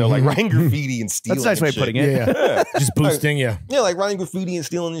crime, you know, like writing graffiti and stealing. That's a nice way of putting it. Yeah. Just boosting, yeah, like writing graffiti and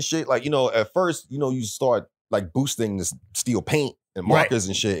stealing and shit. Like, you know, at first, you know, you start like boosting this steel paint and markers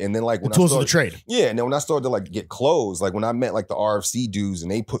and shit. And then like when the tools of the trade. Yeah. And then when I started to like get clothes, like when I met like the RFC dudes and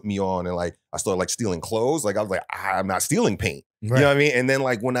they put me on and like I started like stealing clothes, like I was like, I'm not stealing paint. Right. You know what I mean? And then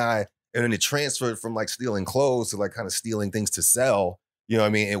like and then it transferred from like stealing clothes to like kind of stealing things to sell. You know what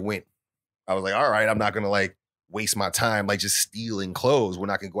I mean? I was like, all right, I'm not gonna like waste my time like just stealing clothes when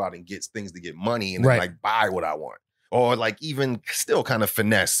I can go out and get things to get money and then like buy what I want. Or like even still kind of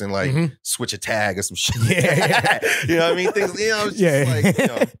finesse and like switch a tag or some shit. Yeah. You know what I mean? Things, you know, it's just like, you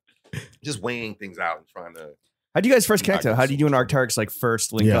know, just weighing things out and trying to. How do you guys first connect? How do you and Arc'teryx like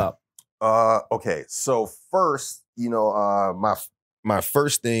first link up? Okay. So first, you know, my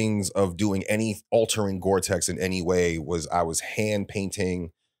first things of doing any altering Gore-Tex in any way was I was hand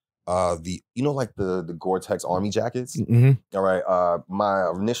painting like the Gore-Tex army jackets. All right.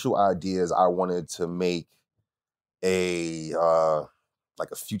 My initial idea is I wanted to make a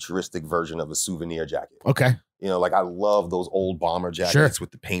like a futuristic version of a souvenir jacket. Okay. You know, like I love those old bomber jackets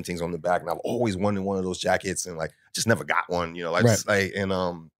with the paintings on the back, and I've always wanted one of those jackets, and like just never got one. You know, like I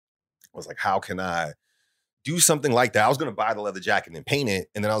was like, how can I do something like that? I was gonna buy the leather jacket and paint it,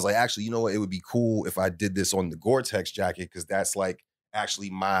 and then I was like, actually, you know what? It would be cool if I did this on the Gore-Tex jacket because that's like actually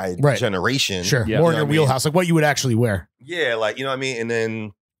my generation. Sure. More in your wheelhouse, like what you would actually wear. Yeah, like, you know what I mean? And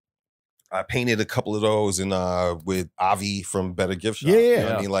then I painted a couple of those with Avi from Better Gift Shop. Yeah. You know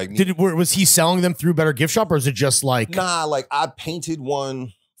what I mean? Like, was he selling them through Better Gift Shop, or is it just like Nah, like I painted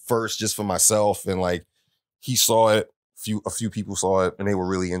one first just for myself, and like he saw it, a few people saw it and they were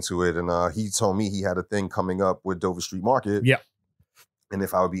really into it. And he told me he had a thing coming up with Dover Street Market. Yeah. And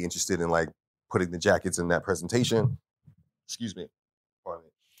if I would be interested in like putting the jackets in that presentation. Excuse me. Pardon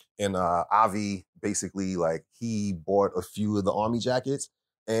me. And Avi basically like he bought a few of the army jackets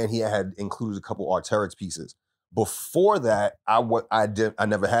and he had included a couple Arc'teryx pieces. Before that, I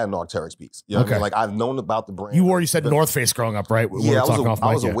never had an Arc'teryx piece. You know what I mean? Like I've known about the brand. You said North Face growing up, right? Yeah,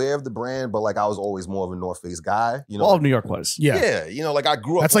 I was aware of the brand, but like I was always more of a North Face guy. You know, all of New York was. Yeah, you know, like I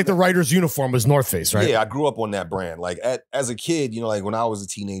grew up. That's like the writer's uniform was North Face, right? Yeah, I grew up on that brand. Like as a kid, you know, like when I was a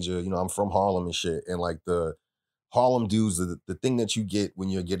teenager, you know, I'm from Harlem and shit, and like the Harlem dudes, the thing that you get when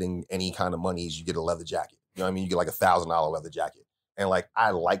you're getting any kind of money is you get a leather jacket. You know what I mean? You get like $1,000 leather jacket, and like I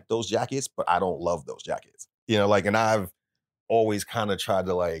like those jackets, but I don't love those jackets. You know, like, and I've always kind of tried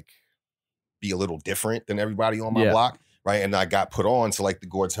to like be a little different than everybody on my block, right? And I got put on to like the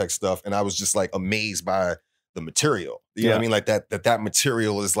Gore-Tex stuff, and I was just like amazed by the material. You know what I mean? Like that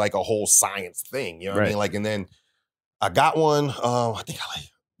material is like a whole science thing. You know what I mean? Like, and then I got one. I think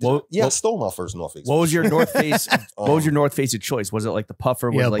I stole my first North Face. What was your North Face? What was your North Face of choice? Was it like the puffer?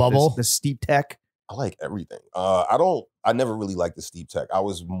 Was it like bubble? The steep tech? I like everything. I never really liked the steep tech. I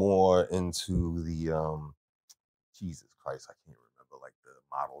was more into the Jesus Christ, I can't remember like the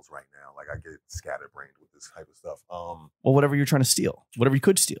models right now. Like I get scatterbrained with this type of stuff. Well, whatever you're trying to steal, whatever you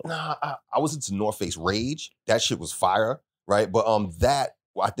could steal. Nah, I was into North Face Rage. That shit was fire, right? But that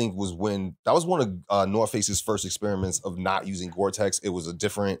I think was when that was one of North Face's first experiments of not using Gore-Tex. It was a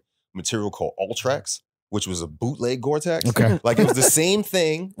different material called Ultrex, which was a bootleg Gore-Tex. Okay. Like it was the same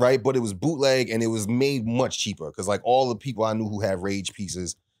thing, right? But it was bootleg and it was made much cheaper because like all the people I knew who had Rage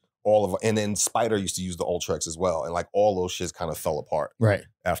pieces, and then Spider used to use the Ultrex as well. And like all those shits kind of fell apart. Right.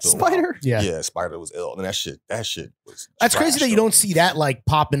 After Spider? Yeah, Spider was ill. And that shit was That's crazy that you don't see that like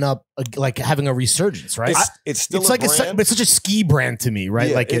popping up, like having a resurgence, right? It's still it's like it's such a ski brand to me, right?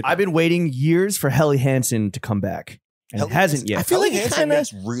 Yeah, like I've been waiting years for Helly Hansen to come back. And it hasn't yet. I feel like it kind of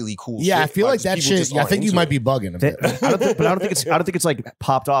makes really cool. Yeah, shit. I feel like that shit. I think you might be bugging a bit. I don't think it's like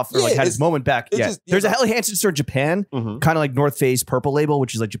popped off or like had its moment back yet. There's a Helly Hansen store in Japan, kind of like North Face Purple Label,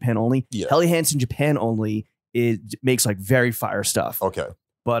 which is like Japan only. Yeah. Helly Hansen Japan only makes like very fire stuff. Okay.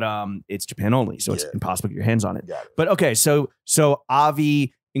 But it's Japan only, so it's impossible to get your hands on it. Got it. But okay, so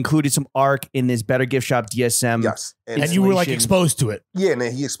Avi included some ARC in this Better Gift Shop DSM. Yes. And you were like exposed to it. Yeah, and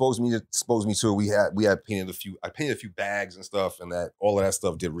then he exposed me to it. We had painted I painted a few bags and stuff, and that all of that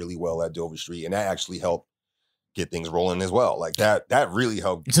stuff did really well at Dover Street, and that actually helped get things rolling as well. Like that really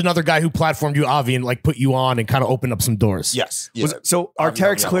helped. It's another guy who platformed you, Avi, and like put you on and kind of opened up some doors. Yes. Yeah. So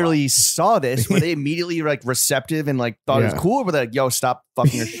Arcteryx clearly saw this. Were they immediately like receptive and like thought it was cool? Or were they like, yo, stop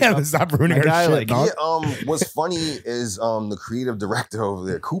fucking your shit up? Stop ruining our shit. Like, what's funny is the creative director over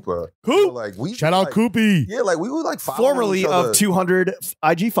there, Cooper. Coop. Like shout out Koopy. Yeah, like we were like formerly of 200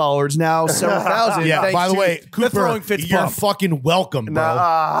 IG followers, now several thousand. Yeah, by the way, Cooper, you're fucking welcome, bro.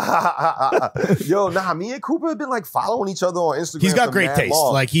 Me and Cooper have been like following each other on Instagram. He's got great taste.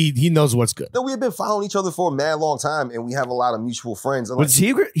 Long. Like he knows what's good. No, we have been following each other for a mad long time, and we have a lot of mutual friends. And was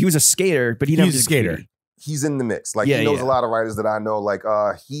he was a skater, but he never was a skater. Graffiti. He's in the mix. Like he knows a lot of writers that I know. Like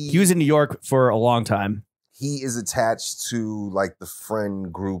he was in New York for a long time. He is attached to like the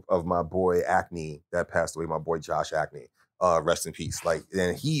friend group of my boy Acne that passed away. My boy Josh Acne, rest in peace. Like,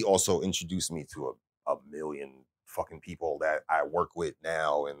 and he also introduced me to a million fucking people that I work with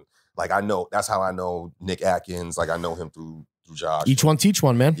now, and like I know that's how I know Nick Atkins. Like I know him through Josh. Each one teach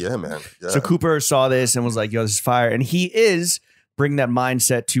one, man. Yeah, man. Yeah. So Cooper saw this and was like, "Yo, this is fire," and he is bring that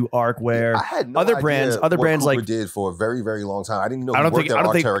mindset to ARC where I had no other idea brands Cooper like did for a very, very long time. I didn't know I don't think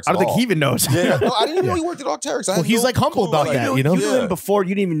he even knows. Yeah, no, I didn't even know he worked at Arcteryx. Well, he's like humble about that, you know. You knew him before. You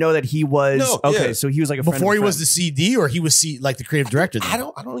didn't even know that he was so he was like a before he was the CD or he was like the creative director. I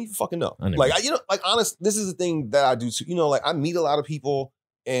don't even fucking know. Like honest, this is the thing that I do too. You know, like I meet a lot of people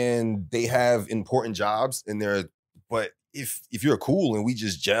and they have important jobs and but if you're cool and we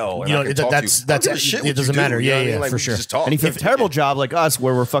just gel, and you know, it doesn't matter. Yeah, like, for sure. Just talk. And if you have a terrible job like us,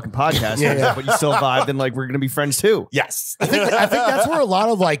 where we're fucking podcasting, but you still vibe, then like we're gonna be friends too. Yes, I think that's where a lot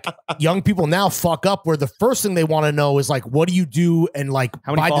of like young people now fuck up. Where the first thing they want to know is like, what do you do, and like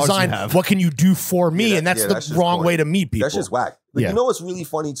how many by design, what can you do for me? And that's the wrong way to meet people. That's just whack. Like, you know what's really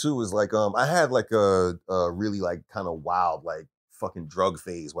funny too is like I had like a really like kind of wild like fucking drug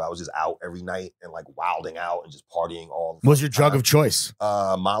phase where I was just out every night and like wilding out and just partying all the What was your drug of choice?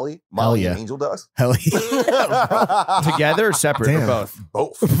 Molly and Angel Dust. Hell yeah. Together or separate? Damn. Or both?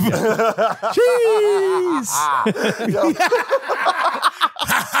 Both. Jeez.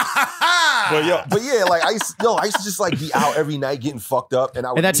 but yeah, like I used to just like be out every night getting fucked up, and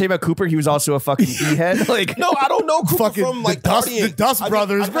that's say about Cooper. He was also a fucking e-head. Like no, I don't know Cooper from like the Dust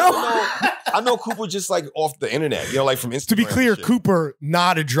Brothers, bro. I know Cooper just like off the internet, you know, like from Instagram. To be clear, Cooper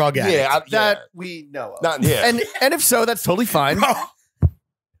not a drug addict. That we know of. Not, yeah. And if so, that's totally fine. Bro.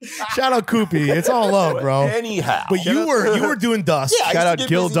 Shout out Koopy. It's all love, bro. Anyhow. But you were doing Dust. Yeah, shout out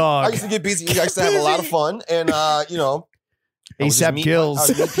Gill Dog. I used to get busy. I used to have a lot of fun. And you know, ASAP Gills. I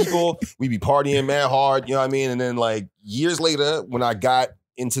would meet people, we'd be partying mad hard, you know what I mean? And then like years later, when I got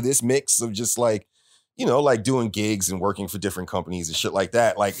into this mix of just like, you know, like doing gigs and working for different companies and shit like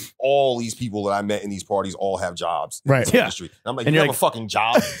that. Like all these people that I met in these parties all have jobs in this industry. And I'm like, you have a fucking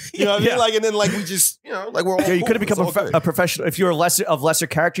job. You know what I mean? Like, and then like we just, you know, like we're all you could have cool. become a professional. If you're lesser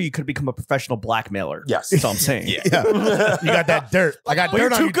character, you could become a professional blackmailer. Yes. That's all I'm saying. You got that dirt. I got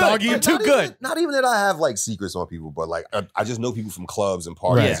dirt on you, doggy. You're too good. Not even that I have like secrets on people, but like I just know people from clubs and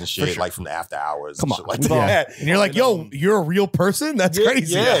parties and shit, like from the after hours. Come and on. shit like that. And you're like, yo, you're a real person? That's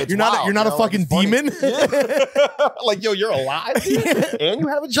crazy. Yeah, you're not a fucking demon. Like, yo, you're alive and you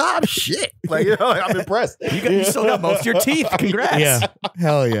have a job. Shit. Like, you know, like, I'm impressed. You still got most of your teeth. Congrats. Yeah.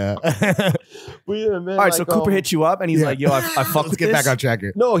 Hell yeah. But yeah, man. All right, so Cooper hit you up and he's like, yo, I fuck with get this. back on track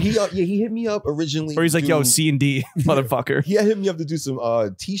here. No, he hit me up originally. Or he's like, yo, C&D, motherfucker. He hit me up to do some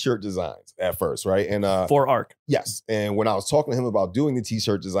t-shirt designs at first, right? And for ARC. Yes. And when I was talking to him about doing the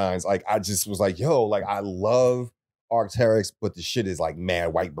t-shirt designs, like I just was like, yo, like I love Arc'teryx, but the shit is like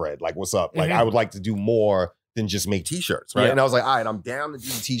mad white bread. Like, what's up? Like, I would like to do more than just make t-shirts, right? And I was like, all right, I'm down to do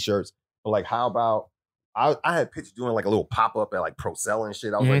t-shirts, but like, how about I had pitched doing like a little pop-up at like Procel and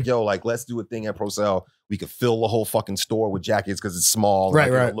shit. I was like, yo, like let's do a thing at Procel. We could fill the whole fucking store with jackets because it's small,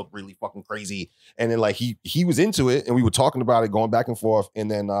 right? It'll look really fucking crazy. And then like he was into it, and we were talking about it, going back and forth. And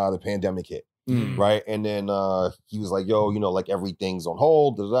then the pandemic hit, right? And then he was like, yo, you know, like everything's on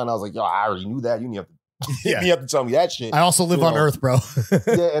hold. And I was like, yo, I already knew that. You didn't have to. You have to tell me that shit. I also live on Earth, bro.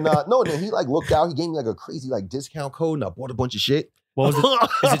 Yeah, and no, then he like looked out. He gave me like a crazy like discount code, and I bought a bunch of shit. What was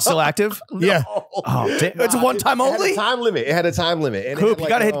it? Is it still active? No. Yeah. Oh, it's a one-time only? It had a time limit. It had a time limit. And Coop, you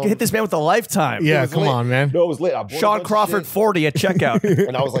got to hit this man with a lifetime. Yeah, come on, man. No, it was lit. Shaun Crawford 40 at checkout.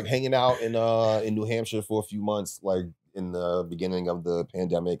 And I was like hanging out in New Hampshire for a few months, like in the beginning of the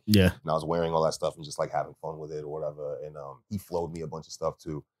pandemic. Yeah. And I was wearing all that stuff and just like having fun with it or whatever. And he flowed me a bunch of stuff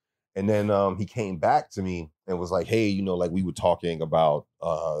too. And then he came back to me and was like, hey, you know, like we were talking about,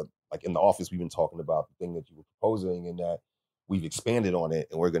 like in the office, we've been talking about the thing that you were proposing and that we've expanded on it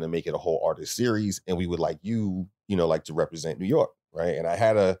and we're going to make it a whole artist series. And we would like you know, like to represent New York. Right. And I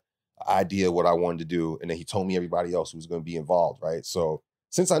had a idea what I wanted to do. And then he told me everybody else who was going to be involved. Right. So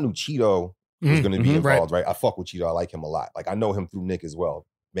since I knew Cheeto was going to be involved, right. I fuck with Cheeto. I like him a lot. Like I know him through Nick as well.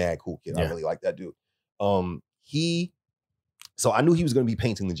 Mad cool kid. I really like that dude. So I knew he was going to be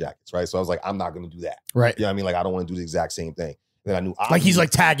painting the jackets. Right. So I was like, I'm not going to do that. Right. Yeah. I mean, like, I don't want to do the exact same thing. Then I knew Avi, like he's like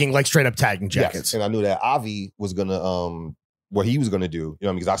tagging, like straight up tagging jackets. Yes, and I knew that Avi was going to, what he was going to do, you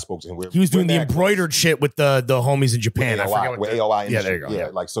know, because I spoke to him. He was doing the embroidered shit with the homies in Japan. With AOI, with AOI yeah, there you go. Yeah,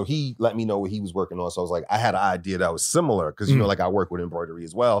 like, so he let me know what he was working on. So I was like, I had an idea that was similar because, you know, like I work with embroidery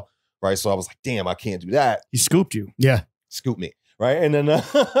as well, right? So I was like, damn, I can't do that. He scooped you. Yeah. Scoop me, right? And then,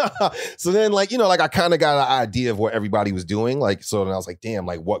 so then, like, you know, like I kind of got an idea of what everybody was doing. Like, so then I was like, damn,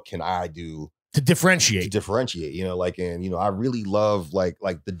 like, what can I do? To differentiate, you know, like, and, you know, I really love, like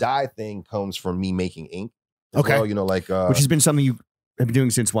the dye thing comes from me making ink. Okay. Well, you know, like, which has been something you have been doing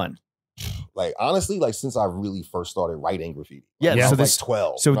since when? Like, honestly, like since I really first started writing graffiti. Yeah. Like, So this, like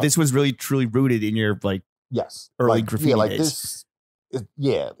 12. So this was really truly rooted in your like, yes, early like, graffiti like days. This,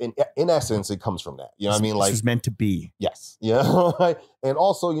 yeah. In essence, it comes from that. You know what I mean? Like, this was meant to be. Yes. Yeah. And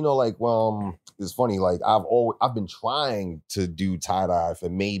also, you know, like, it's funny. Like, I've been trying to do tie dye for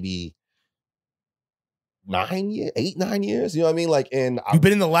maybe 9 years, you know what I mean? Like, and you've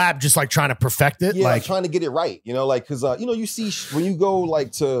been in the lab just like trying to perfect it, yeah, like trying to get it right, you know, like, cause you know, you see when you go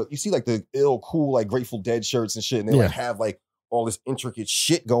like you see like the ill cool like Grateful Dead shirts and shit, and they like have like all this intricate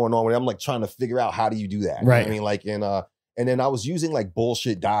shit going on with it. I'm like trying to figure out how do you do that, right? You know what I mean, like, and then I was using like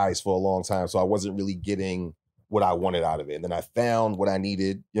bullshit dyes for a long time, so I wasn't really getting what I wanted out of it. And then I found what I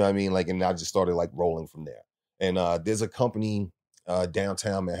needed, you know what I mean, like, and I just started like rolling from there. And there's a company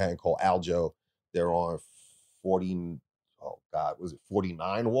downtown Manhattan called Aljo. They're on 49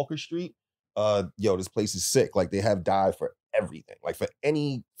 Walker Street. Yo, this place is sick. Like, they have dye for everything, like for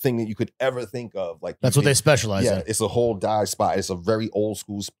anything that you could ever think of. Like, that's what they specialize in. It's a whole dye spot. It's a very old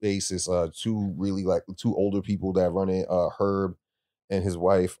school space. It's two older people that run it, Herb and his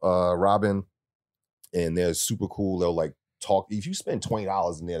wife, Robin, and they're super cool. They'll like talk. If you spend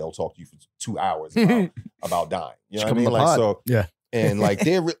 $20 in there, they'll talk to you for 2 hours about dyeing. You know what I mean? Like, so yeah. And like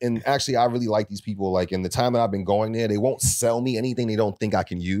and actually, I really like these people. Like, in the time that I've been going there, they won't sell me anything they don't think I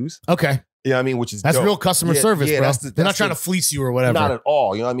can use. Okay. You know what I mean? Which is that's dope. real customer service, bro. They're not trying to fleece you or whatever. Not at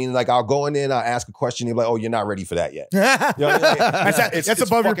all. You know what I mean? Like, I'll go in there and I'll ask a question. They're like, "Oh, you're not ready for that yet." You know what I mean? That's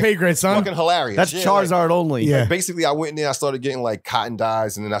above your pay grade, son. Fucking hilarious. That's Charizard only. Yeah. Like, basically, I went in there. I started getting like cotton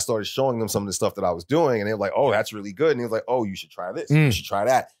dyes, and then I started showing them some of the stuff that I was doing, and they were like, "Oh, that's really good." And he was like, "Oh, you should try this. You should try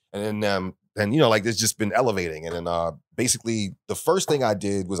that." And then you know, like it's just been elevating. And then basically the first thing I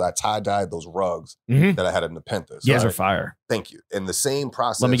did was I tie-dyed those rugs that I had in the Penta. So Those are fire. Thank you. And the same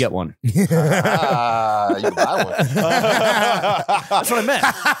process. Let me get one. You can buy one. That's what I meant.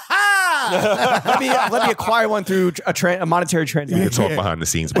 let me acquire one through a monetary transaction. You can talk behind the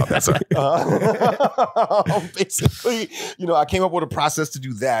scenes about that, sir. Basically, you know, I came up with a process to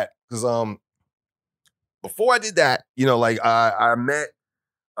do that because before I did that, you know, like I met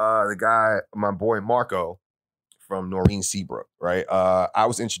the guy, my boy Marco from Noreen Seabrook, right? I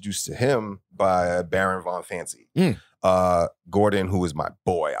was introduced to him by Baron Von Fancy. Gordon, who is my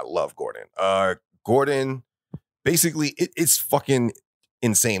boy. I love Gordon. Gordon, basically, it's fucking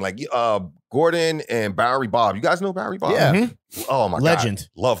insane. Like Gordon and Bowery Bob. You guys know Bowery Bob? Yeah. Oh my Legend. God.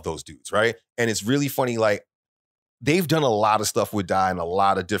 Love those dudes, right? And it's really funny, like, they've done a lot of stuff with dye and a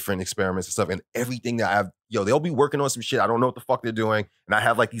lot of different experiments and stuff. And everything that I've, they'll be working on some shit. I don't know what the fuck they're doing. And I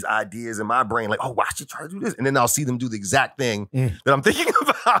have like these ideas in my brain, like, oh, why should you try to do this? And then I'll see them do the exact thing that I'm thinking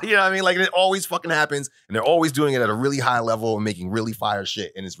about. You know what I mean? Like, it always fucking happens. And they're always doing it at a really high level and making really fire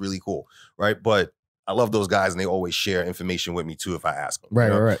shit. And it's really cool, right? But I love those guys, and they always share information with me too if I ask them. Right,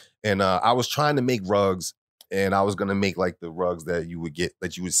 you know? right. And I was trying to make rugs, and I was gonna make like the rugs that you would get,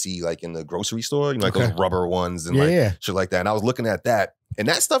 that you would see like in the grocery store, you know, like those rubber ones and shit like that. And I was looking at that, and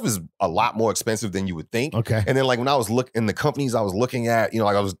that stuff is a lot more expensive than you would think. Okay. And then like when I was in the companies I was looking at, you know,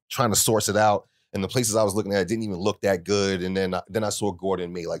 like I was trying to source it out, and the places I was looking at didn't even look that good. And then I saw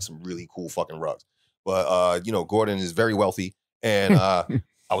Gordon made like some really cool fucking rugs. But you know, Gordon is very wealthy, and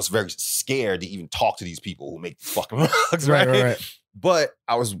I was very scared to even talk to these people who make fucking rugs, right? But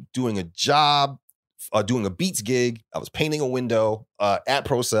I was doing a job, doing a Beats gig. I was painting a window at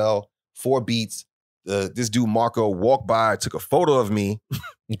ProCell for Beats. This dude, Marco, walked by, took a photo of me.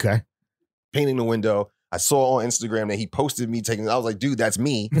 Okay. Painting the window. I saw on Instagram that he posted me taking, I was like, dude, that's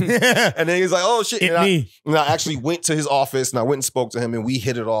me. And then he was like, oh shit. And I actually went to his office, and I went and spoke to him, and we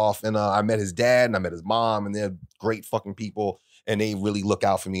hit it off. And I met his dad, and I met his mom, and they're great fucking people. And they really look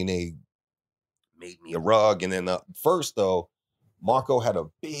out for me, and they made me a rug. And then first, though, Marco had a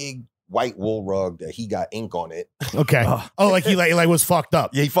big white wool rug that he got ink on it. Okay. Oh, like he like was fucked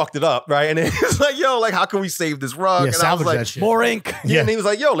up. Yeah, he fucked it up, right? And then he was like, yo, like, how can we save this rug? Yeah, and I was like, more ink. Yeah, and he was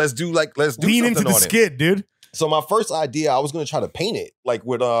like, yo, let's do lean something into the on skid, dude. So my first idea, I was gonna try to paint it like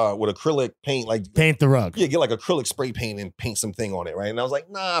with acrylic paint, like paint the rug. Yeah, get like acrylic spray paint and paint something on it, right? And I was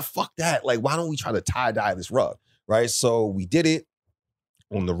like, nah, fuck that. Like, why don't we try to tie dye this rug, right? So we did it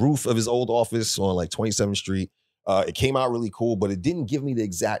on the roof of his old office on like 27th Street. It came out really cool, but it didn't give me the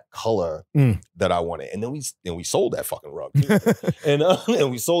exact color that I wanted. And then we sold that fucking rug,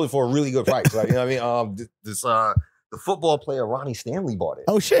 and we sold it for a really good price, right? You know what I mean? The football player Ronnie Stanley bought it.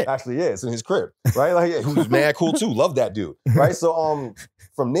 Oh shit! Actually, yeah, it's in his crib, right? Like, who's mad cool too. Love that dude, right? So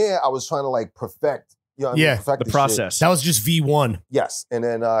from there, I was trying to like perfect, you know, perfect the process. Shit. That was just V1. Yes, and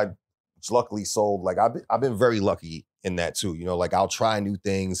then luckily sold. Like I've been very lucky in that too. You know, like I'll try new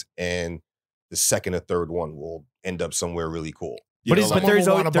things, and the second or third one will end up somewhere really cool. But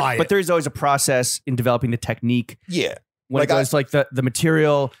there's always a process in developing the technique. Yeah, when it goes like the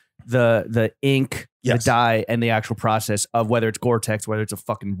material, the ink, the dye, and the actual process of whether it's Gore-Tex, whether it's a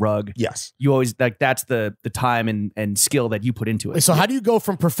fucking rug. Yes, you always like that's the time and skill that you put into it. So how do you go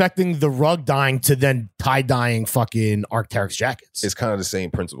from perfecting the rug dyeing to then tie dyeing fucking Arc'teryx jackets? It's kind of the same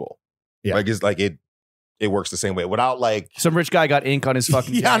principle. Yeah, like it's like it works the same way without like some rich guy got ink on his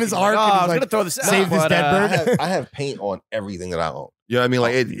fucking on his arc. I was gonna throw this. Save this dead bird. I have paint on everything that I own. You know what I mean?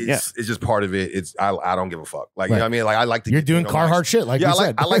 Like it's just part of it. I don't give a fuck. Like you know what I mean? Like I like to. You're doing Carhartt shit, like you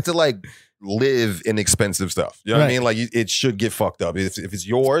said. I like to like live in expensive stuff. You know what I mean? Like it should get fucked up if it's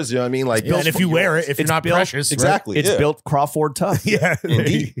yours. You know what I mean? Like and if you wear it, if you're not precious, exactly. It's built Crawford tough. Yeah,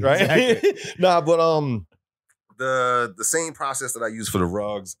 indeed. Right? Exactly. Nah, but the same process that I use for the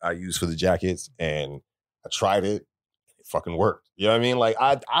rugs, I use for the jackets, and I tried it. It fucking worked. You know what I mean? Like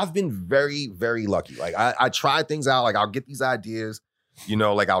I've been very, very lucky. Like I try things out. Like I'll get these ideas, you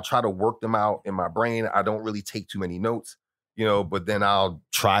know, like I'll try to work them out in my brain. I don't really take too many notes, you know, but then I'll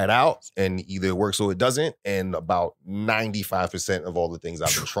try it out, and either it works or it doesn't. And about 95% of all the things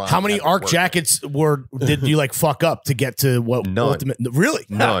I've been trying. How many ARC jackets did you like fuck up to get to what? None. Ultimate? Really?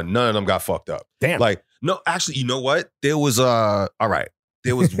 None of them got fucked up. Damn. Like no, actually, you know what? There was all right.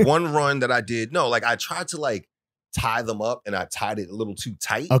 There was one run that I did. No, like I tried to like tie them up, and I tied it a little too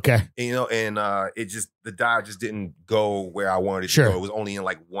tight. Okay. And, you know, and the dye just didn't go where I wanted it to go. It was only in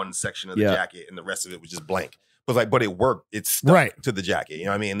like one section of the jacket, and the rest of it was just blank. But it worked. It stuck to the jacket. You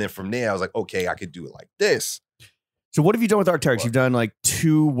know what I mean? And then from there, I was like, okay, I could do it like this. So what have you done with Arc'teryx? You've done like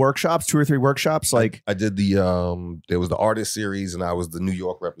 2 or 3 workshops. Like I did there was the artist series, and I was the New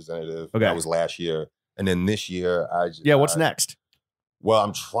York representative. Okay. That was last year, and then this year what's next? Well,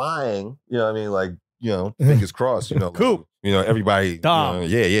 I'm trying. You know what I mean? Like, you know, fingers crossed. You know, Cool. You know, everybody. Dom.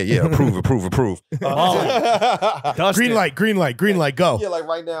 Yeah. Approve. Green light, go. Yeah, like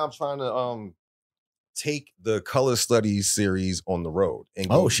right now I'm trying to take the color studies series on the road and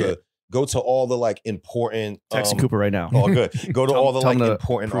go to all the like important Texting Cooper right now. Oh, good. Go to all the like to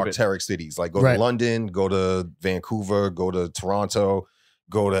important Arc'teryx cities. Like go to London, go to Vancouver, go to Toronto,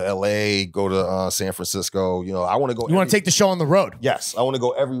 go to LA, go to San Francisco. You know, I want to go. You want to take the show on the road? Yes, I want to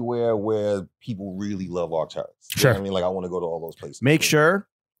go everywhere where people really love Arc'teryx. Sure. You know what I mean, like I want to go to all those places. Make sure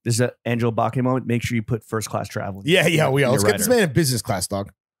this is an Angelo Bache moment. Make sure you put first class travel. Yeah. Let's get this man in business class,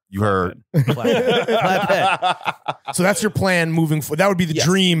 dog. You heard. So that's your plan moving forward. That would be the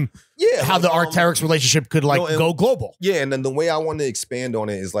dream. Yeah. How the Arc'teryx relationship could like go global. Yeah, and then the way I want to expand on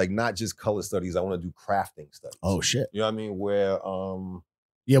it is like not just color studies. I want to do crafting studies. Oh shit. You know what I mean? Where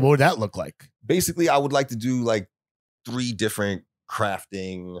yeah, what would that look like? Basically, I would like to do like 3 different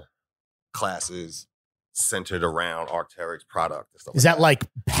crafting classes centered around Arc'teryx product and stuff. Is that like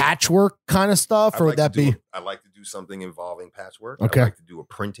patchwork kind of stuff, or would that be? I'd like to do something involving patchwork. Okay. I'd like to do a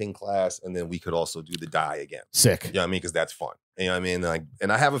printing class, and then we could also do the dye again. Sick. You know what I mean? Because that's fun. You know what I mean? Like,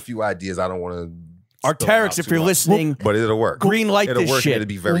 and I have a few ideas. I don't want to. Arc'teryx, if you're listening, but it'll work. Green light it'll this work. shit. It'll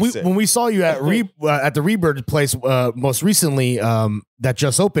be very sick. When we saw you at at the Rebirth place most recently, that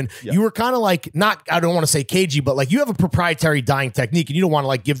just opened, you were kind of like I don't want to say cagey, but like you have a proprietary dyeing technique, and you don't want to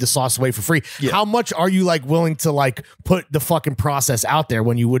like give the sauce away for free. Yeah. How much are you like willing to like put the fucking process out there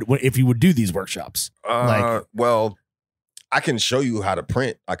if you would do these workshops? Well, I can show you how to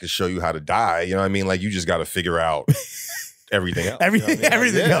print. I can show you how to dye. You know what I mean? Like you just got to figure out. Everything else. Everything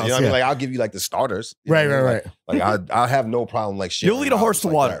else. You know what I mean? Like I'll give you like the starters. Right. Like I'll have no problem like shit. You'll lead a horse to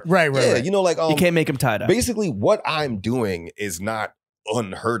water. Right. Yeah, you know, like you can't make him tie dye. Basically, what I'm doing is not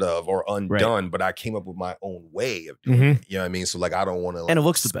unheard of or undone, but I came up with my own way of doing it. You know what I mean? So like I don't want to and it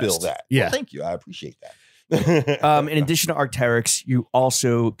looks the spill best. that. Yeah. Well, thank you. I appreciate that. In addition to Arc'teryx, you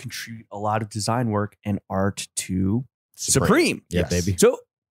also contribute a lot of design work and art to Supreme. Yeah, baby. So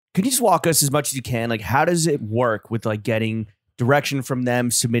can you just walk us as much as you can? Like, how does it work with like getting direction from them,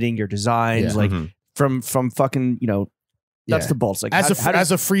 submitting your designs, like from fucking, you know, nuts to bolts, like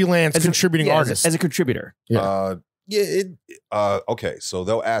as a freelance contributing artist, as a contributor. Okay, so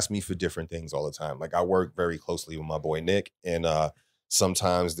they'll ask me for different things all the time. Like I work very closely with my boy Nick, and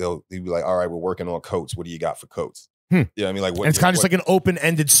sometimes they'll be like, "All right, we're working on coats. What do you got for coats?" You know what I mean? Like, it's kind of just like an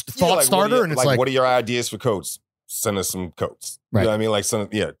open-ended thought starter, and it's like, "What are your ideas for coats? Send us some coats." Right. You know what I mean? Like,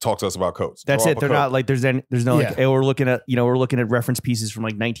 talk to us about coats. That's it. They're not like there's no like, hey, we're looking at reference pieces from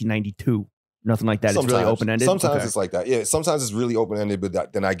like 1992. Nothing like that. Sometimes, it's really open-ended. Sometimes it's like that. Yeah, sometimes it's really open-ended,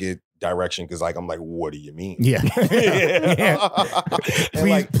 but then I get direction because like I'm like, what do you mean? Yeah.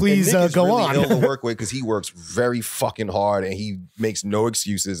 Please and go really on. Ill to work with because he works very fucking hard and he makes no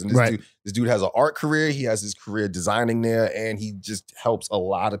excuses. And this dude has an art career. He has his career designing there, and he just helps a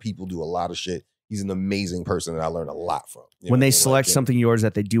lot of people do a lot of shit. He's an amazing person that I learned a lot from. When they select something yours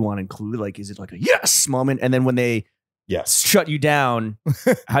that they do want to include, like, is it like a yes moment? And then when they shut you down,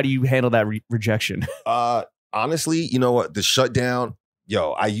 how do you handle that rejection? Honestly, you know what? The shutdown,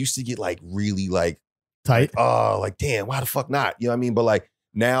 I used to get like really like tight. Like damn, why the fuck not? You know what I mean? But like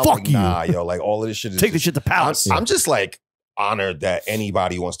now, fuck like, you. nah, like all of this shit is take the shit to palace. I'm just like honored that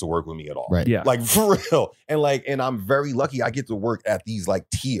anybody wants to work with me at all. Right. Yeah. Like for real. And I'm very lucky I get to work at these like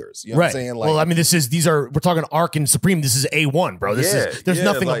tiers. You know what I'm saying? Like, well, I mean, we're talking Arc and Supreme. This is A1, bro. There's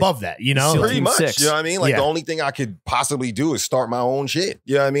nothing like, above that, you know? Pretty much. You know what I mean? Like the only thing I could possibly do is start my own shit.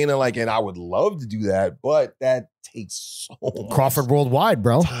 You know what I mean? And I would love to do that, but that takes so much Crawford worldwide,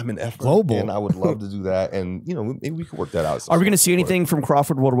 bro. Time and effort. Global. And I would love to do that. And maybe we could work that out. Are we going to see anything from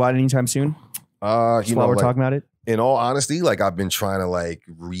Crawford worldwide anytime soon? While we're talking about it. In all honesty, like I've been trying to like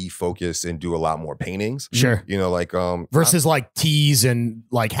refocus and do a lot more paintings. Sure. Like versus like tees and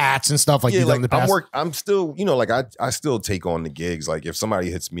like hats and stuff like you've done in the past. I'm still, like I still take on the gigs. Like if somebody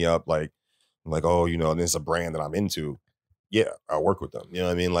hits me up, like I'm like, oh, there's a brand that I'm into. Yeah, I'll work with them. You know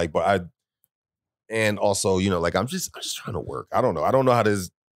what I mean? Like, and also, like I'm just trying to work. I don't know how to.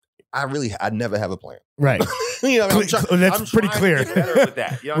 I never have a plan. Right. That's pretty clear. To get better with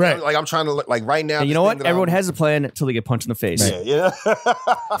that. You know what I mean? Like I'm trying to like right now. And you know what? Everyone has a plan until they get punched in the face. Yeah.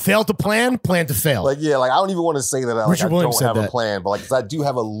 Fail to plan to fail. Like I don't even want to say that I don't have a plan, but like 'cause I do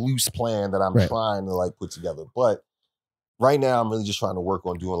have a loose plan that I'm trying to like put together. But right now I'm really just trying to work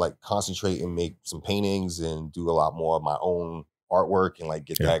on doing like concentrate and make some paintings and do a lot more of my own artwork and like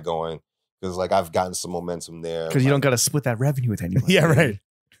get that going. because like I've gotten some momentum there. Because you don't got to split that revenue with anyone. Yeah, right.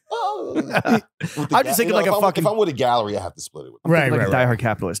 I'm just thinking like a fucking. If I'm with a gallery, I have to split it with. Right, like a diehard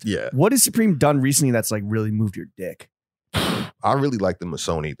capitalist. Yeah. What has Supreme done recently that's like really moved your dick? I really like the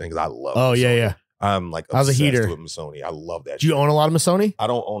Missoni thing because I love. Oh Missoni. yeah. I'm like I was a obsessed heater with Missoni. I love that. Do you own a lot of Missoni? I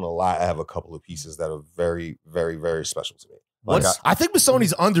don't own a lot. I have a couple of pieces that are very, very, very special to me. Like I think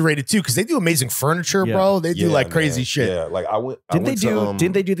Missoni's underrated too because they do amazing furniture, bro. They do like crazy shit. Yeah, like I went. Didn't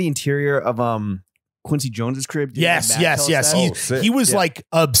they do the interior of Quincy Jones's crib? Yes. He was like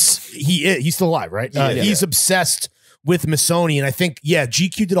he's still alive, right? He's obsessed with Missoni, and I think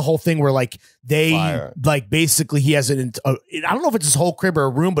GQ did a whole thing where like they like basically he has I don't know if it's his whole crib or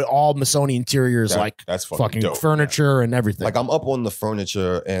a room, but all Missoni interiors that's fucking dope, furniture and everything. Like I'm up on the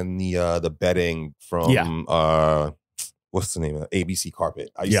furniture and the bedding from what's the name of it? ABC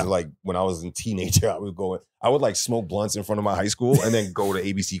Carpet. I used to like when I was a teenager, I would like smoke blunts in front of my high school and then go to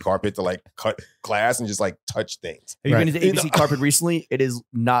ABC Carpet to like cut class and just like touch things. Have you been to ABC Carpet recently? It is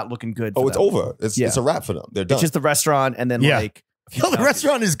not looking good. It's over. It's a wrap for them. They're done. It's just the restaurant and then like. The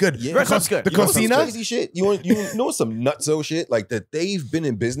restaurant is good. Yeah. The restaurant's good. The cocina? Crazy shit. You know some nutso shit? Like that they've been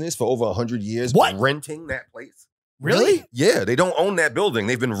in business for over 100 years. What? Renting that place. Really? Yeah. They don't own that building.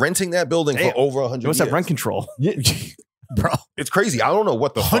 They've been renting that building for over 100 years. What's that rent control? Yeah. Bro, it's crazy. I don't know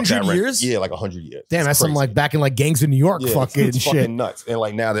what the 100 years. Yeah, like 100 years. Damn, that's some like back in like gangs in New York, fucking shit. Fucking nuts. And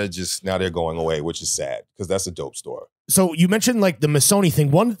like now they're going away, which is sad because that's a dope store. So you mentioned like the Missoni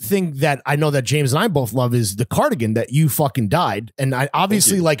thing. One thing that I know that James and I both love is the cardigan that you fucking dyed. And I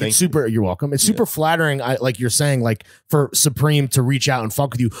obviously you're welcome. It's super flattering. Like you're saying, like for Supreme to reach out and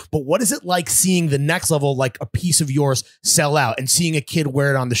fuck with you. But what is it like seeing the next level, like a piece of yours sell out and seeing a kid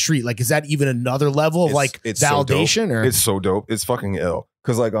wear it on the street? Like, is that even another level of like validation? So it's so dope. It's fucking ill.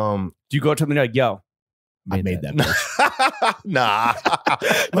 Cause like, do you go up to them and like, yo, I made that. Nah.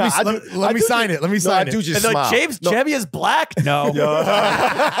 Let me sign it. Let me sign it. I do just and smile. like, James Jebbia is black? No.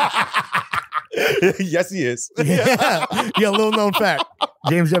 Yes, he is. Yeah, little known fact.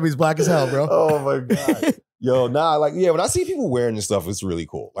 James Jebbia's black as hell, bro. Oh my God. Yo, when I see people wearing this stuff, it's really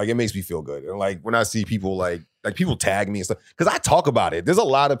cool. Like it makes me feel good. And like when I see people like people tag me and stuff, because I talk about it. There's a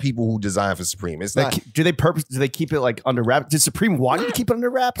lot of people who design for Supreme. It's not. Do they keep it like under wraps? Did Supreme want you to keep it under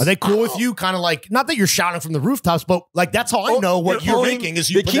wraps? Are they cool with you? Kind of like, not that you're shouting from the rooftops, but like that's how I know what you're making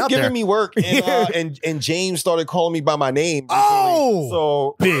is you. They keep giving me work, and James started calling me by my name. Recently,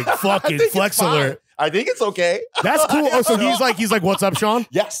 so big fucking flex alert. I think it's okay. That's cool. Oh, so he's like, what's up, Sean?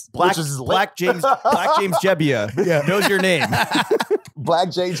 Yes. Black James Jebbia knows your name. Black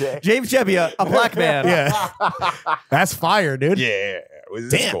JJ. James Jebbia, a black man. Yeah. That's fire, dude. Yeah.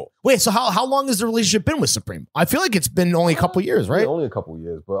 Damn. Cool. Wait, so how long has the relationship been with Supreme? I feel like it's been only a couple years, right? Yeah, only a couple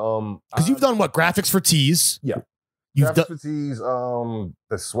years, but because you've done what, graphics for tees? Yeah. You've done for tees,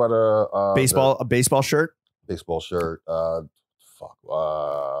 the sweater, a baseball shirt.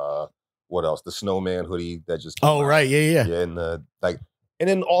 What else? The snowman hoodie that just came out. Right, yeah, and and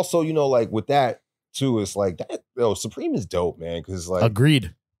then also like with that too, it's like that. Supreme is dope, man. Because like,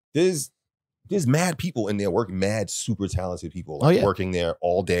 agreed. There's mad people in there working, mad super talented people working there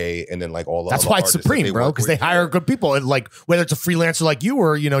all day, and then like all the that's why it's Supreme, bro. Because they hire good people, and like whether it's a freelancer like you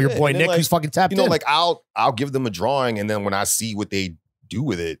or your boy Nick who's fucking tapped in. Like I'll give them a drawing, and then when I see what they do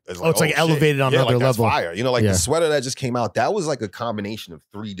with it, it's like elevated on another level. Fire. The sweater that just came out, that was like a combination of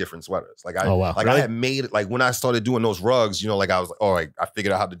 3 different sweaters. Like I had made it, like when I started doing those rugs, like I was like, all right, I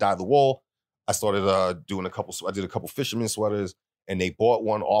figured out how to dye the wool. I started doing I did a couple fisherman sweaters, and they bought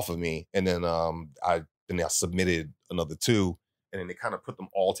one off of me, and then I submitted another 2, and then they kind of put them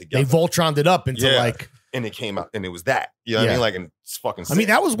all together. They Voltroned it up into and it came out, and it was that. You know what I mean? Like, and it's fucking sick. I mean,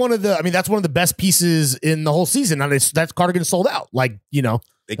 that was that's one of the best pieces in the whole season. And that cardigan sold out. Like, I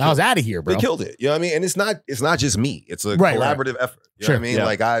was out of here, bro. They killed it. You know what I mean? And it's not just me. It's a collaborative effort. You know what I mean?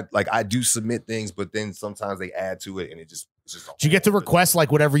 Yeah. Like I do submit things, but then sometimes they add to it, and it's just do you get to request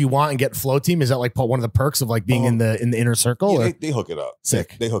like whatever you want and get flow team? Is that like one of the perks of like being in the inner circle? Yeah, they hook it up.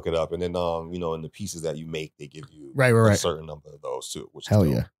 Sick. They hook it up, and then in the pieces that you make, they give you a certain number of those too. Which hell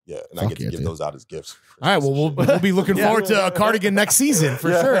is yeah. Yeah, and I get to give those out as gifts. All right, well, we'll be looking forward to a cardigan next season for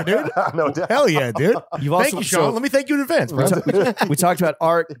sure, dude. No doubt. Hell yeah, dude. Thank you, Sean. Let me thank you in advance, bro. We talked about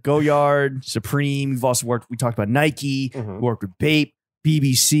art, Goyard, Supreme. We've also we talked about Nike. We worked with Bape,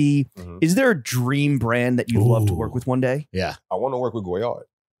 BBC. Is there a dream brand that you'd love to work with one day? Yeah. I want to work with Goyard.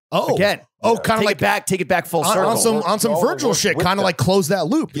 Oh, again. Oh, kind of like take it back full circle. On some Virgil shit, kind of like close that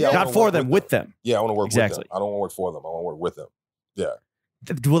loop. Yeah, not for them, with them. Yeah, I want to work with them. I don't want to work for them. I want to work with them. Yeah.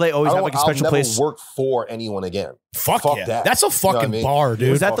 Will they always have like a special place? I'll never work for anyone again. Fuck yeah. That. That's a fucking bar,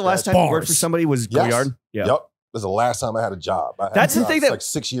 dude. Was that the last time you worked for somebody? Was Goyard? Yeah. Yep. was the last time I had a job. That's the thing that like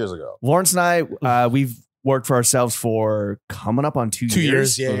 6 years ago. Lawrence and I, we've worked for ourselves for coming up on 2 years. 2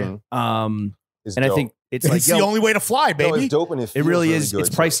 years, yeah. It's and dope. I think it's the only way to fly, baby. No, it's dope and it really is. Good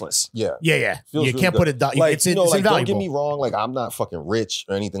It's priceless. Yeah. Yeah. You Feels can't really put it down. Like, It's like, don't invaluable. get me wrong. Like, I'm not fucking rich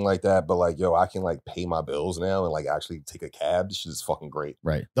or anything like that, but like, yo, I can like pay my bills now and like actually take a cab. This shit is fucking great.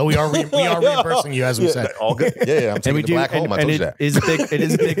 Right. Though we are reimbursing you, as we said. All good. Yeah, I'm taking the black home. I told you that. It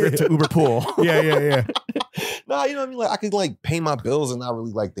is a big rip to Uber Pool. Yeah. Nah, you know what I mean? Like, I could like pay my bills and not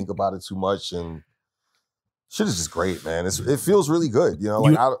really like think about it too much, and shit is just great, man. It feels really good. You know,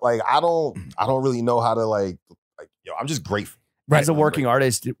 like I don't really know how to like yo, I'm just grateful. Right. As a working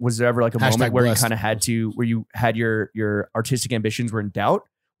artist, was there ever like a Hashtag moment where blessed. you kind of had to, where you had your artistic ambitions were in doubt?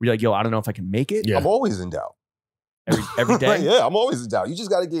 Were you like, yo, I don't know if I can make it? Yeah. I'm always in doubt. Every day? Yeah, I'm always in doubt. You just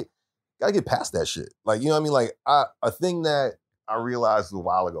gotta get past that shit. Like, you know what I mean? Like, a thing that I realized a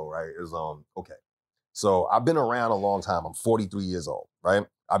while ago, right, is okay. So I've been around a long time. I'm 43 years old, right?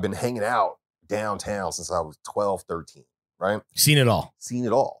 I've been hanging out downtown since I was 12, 13, right? Seen it all. Seen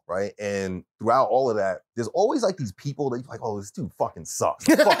it all, right? And throughout all of that, there's always like these people that you're like, oh, this dude fucking sucks.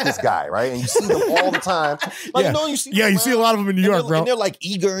 Fuck this guy, right? And you see them all the time. Like, you know, you see you see a lot of them in New York, bro. And they're like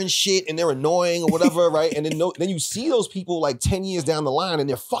eager and shit, and they're annoying or whatever, right? And then you see those people like 10 years down the line, and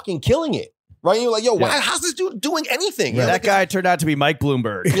they're fucking killing it. Right? And you're like, yo, how's this dude doing anything? Yeah, you know, that guy turned out to be Mike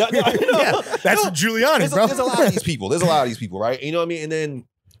Bloomberg. That's Giuliani, bro. There's a lot of these people. There's a lot of these people, right? You know what I mean? And then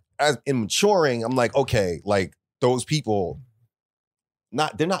as in maturing, I'm like, okay, like those people,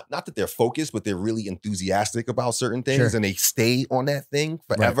 not that they're focused, but they're really enthusiastic about certain things, and they stay on that thing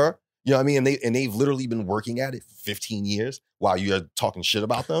forever. Right. You know what I mean? And they've literally been working at it 15 years while you're talking shit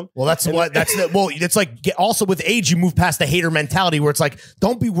about them. Well, it's like also with age, you move past the hater mentality where it's like,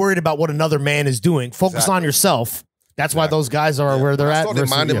 don't be worried about what another man is doing. Focus on yourself. That's why those guys are where they're at. I started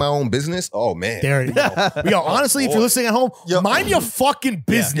minding my own business. Oh, man. There you go. Yo, honestly, if you're listening at home, mind your fucking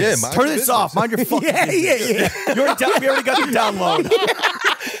business. Turn this off. Mind your fucking business. We already got the download.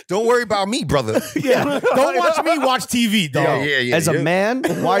 Don't worry about me, brother. Don't watch me watch TV, dog. As a man,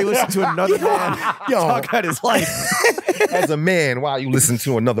 why are you listening to another man talk about his life? As a man, why are you listening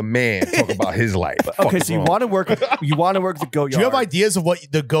to another man talk about his life? Okay, so you want to work with the Goyard. Do you have ideas of what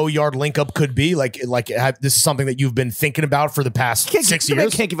the Goyard link up could be? Like this is something that you've been thinking about for the past 6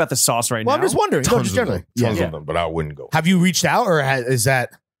 years? I can't give out the sauce right now. Well, I'm just wondering. Tons of them, but I wouldn't go. Have you reached out, or is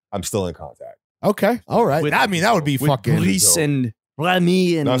that? I'm still in contact. Okay, all right. I mean, that would be fucking. Reese and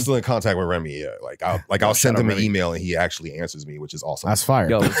Remy and I'm still in contact with Remy. Yeah, I'll send him an email and he actually answers me, which is awesome. That's fire.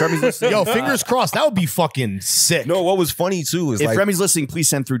 Yo, fingers crossed. That would be fucking sick. No, what was funny too is if Remy's listening, please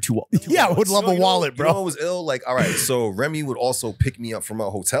send through two. Yeah, I would love a wallet, bro. You know what was ill? Like, all right, so Remy would also pick me up from a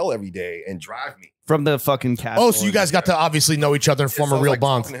hotel every day and drive me from the fucking castle. Oh, so you guys got to obviously know each other and form a real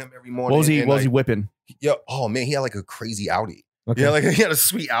bond. To him every morning. What was he whipping? Yeah. Oh man, he had like a crazy Audi. Okay. Yeah, like he had a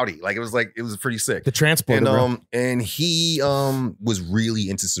sweet Audi. Like it was pretty sick. The transporter, and he was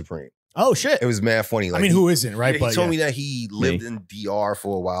really into Supreme. Oh shit. It was mad funny. Like, I mean, who isn't, right? He told me that he lived in DR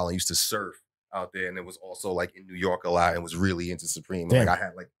for a while and used to surf out there, and it was also like in New York a lot and was really into Supreme. Like I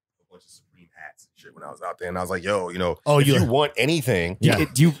had like a bunch of Supreme hats and shit when I was out there, and I was like, yo, if you want anything, do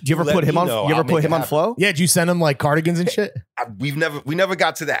you ever put him on? You ever put him on flow? Yeah, did you send him like cardigans and shit? We never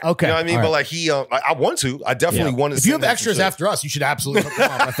got to that. Okay, you know what I mean. Right. But like he, I want to. I definitely want to. If you have extras after us, you should absolutely hook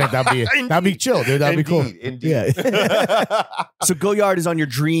them up. I think that'd be chill, dude. That'd be cool. Indeed. Yeah. So Goyard is on your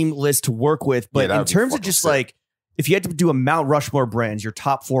dream list to work with, but in terms of just like, if you had to do a Mount Rushmore brands, your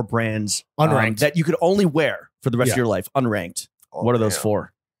top 4 brands unranked that you could only wear for the rest of your life, unranked. What are those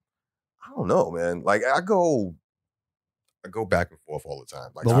 4? I don't know, man. Like I go back and forth all the time.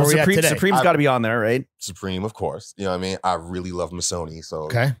 Like Supreme's got to be on there, right? Supreme, of course. You know what I mean? I really love Missoni. So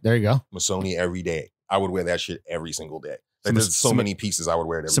okay, there you go. Missoni every day. I would wear that shit every single day. Like there's so many pieces I would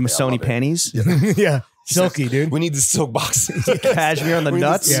wear. Some Missoni panties. Yeah. Silky, dude. We need the silk boxes. Cashmere on the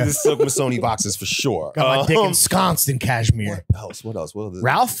nuts. We need the silk Missoni boxes for sure. Got my dick ensconced in cashmere. What else?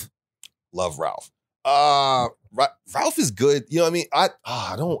 Ralph? Love Ralph. Ralph is good. You know what I mean?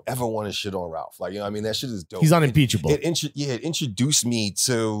 I don't ever want to shit on Ralph. Like, you know what I mean? That shit is dope. He's unimpeachable. It introduced me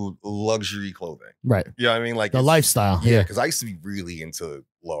to luxury clothing. Right. You know what I mean? Like the lifestyle. Yeah. Because I used to be really into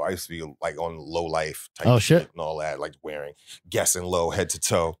low. I used to be like on low life type shit and all that, like wearing guessing low head to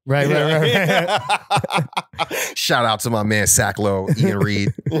toe. Right. Shout out to my man Sack Low, Ian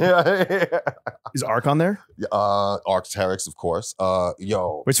Reed. Is Arc on there? Arc'teryx, of course.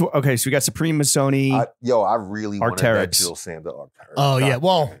 Okay, so we got Supreme Missoni. I really wanted that Arc'teryx. Jill Sander Arc'teryx. Oh yeah.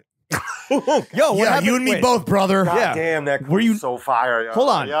 Well, Yo, what happened? You and me both, brother. God damn, that were you so fire? Yo. Hold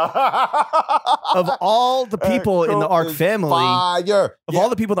on. Of all the people in the Arc family, fire. of all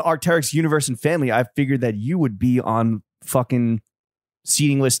the people in the Arc'teryx universe and family, I figured that you would be on fucking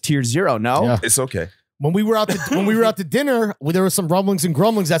seating list tier 0. No, Yeah. It's okay. When we were out to dinner, there were some rumblings and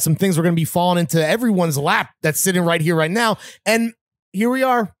grumblings that some things were going to be falling into everyone's lap that's sitting right here, right now. And here we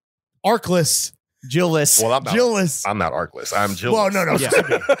are, Arcless. Jillless. Well, I'm not. Jillless. I'm not Arcless. I'm Jillless. Well, no.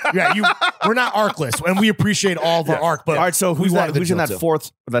 Yeah, we're not Arcless, and we appreciate all of our Arc. But all right, so who's wanted that? Who's in Jill that too.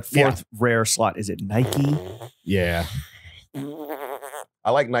 fourth rare slot? Is it Nike? Yeah. I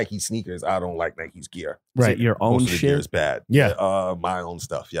like Nike sneakers. I don't like Nike's gear. Is it your own Most of the gear shit? is bad. Yeah. My own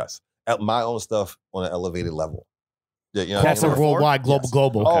stuff. Yes. My own stuff on an elevated level. Yeah, you know. That's a worldwide,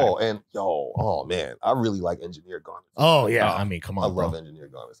 global. Oh, and oh man, I really like engineer garments. Oh yeah, I mean, come on, I love bro. engineer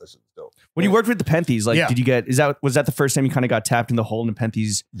garments. That shit's dope. When you worked with the Penthes, like, Yeah. did you get? Was that the first time you kind of got tapped in the hole in the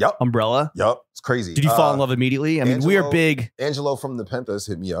Penthes Yep. umbrella? Yep. It's crazy. Did you fall in love immediately? I mean, we are big. Angelo from the Pentas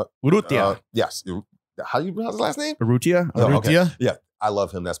hit me up. Urrutia. Yes. How do you pronounce his last name? Urrutia? Oh, okay. Urrutia? Yeah. I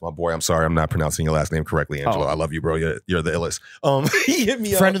love him. That's my boy. I'm sorry I'm not pronouncing your last name correctly, Angelo. Oh. I love you, bro. You're the illest. He hit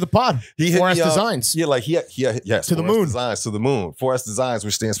me up. Friend of the pod. He hit 4S me up. Designs. Yeah, like yes, To the 4S moon. Designs, to the moon. 4S Designs,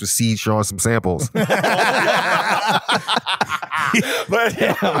 which stands for seed, showing some samples. But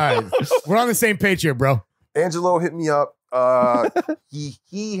yeah. All right, we're on the same page here, bro. Angelo hit me up.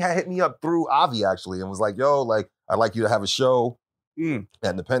 He had hit me up through Avi actually, and was like, "Yo, like I'd like you to have a show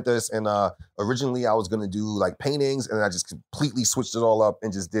at Nepenthes." And originally I was gonna do like paintings, and I just completely switched it all up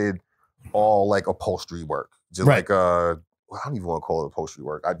and just did all like upholstery work, just Right. like I don't even want to call it upholstery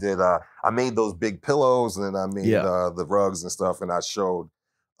work. I did. I made those big pillows, and then I made the rugs and stuff, and I showed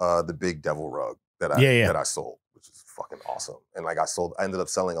the big devil rug that I sold, which is fucking awesome. And like I ended up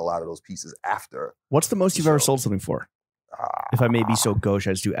selling a lot of those pieces after. What's the most you've ever sold something for? If I may be so gauche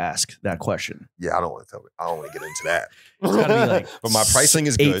as to ask that question. Yeah, I don't want to tell you. I don't want to get into that. It's gotta be like but my pricing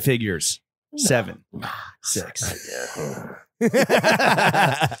is 8 good. figures. 7. 6.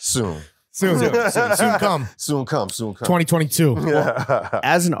 Soon. Soon come. Soon come. 2022.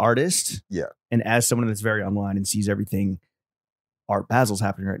 As an artist, Yeah. and as someone that's very online and sees everything Art Basel's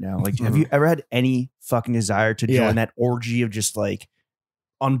happening right now, like, have you ever had any fucking desire to join that orgy of just like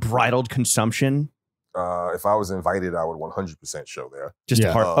unbridled consumption? If I was invited, I would 100% show there. Just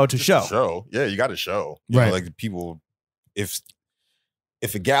to part, to just show. To show. Yeah, you got to show. You Right. know, like people, if a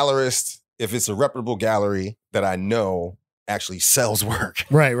gallerist, if it's a reputable gallery that I know actually sells work.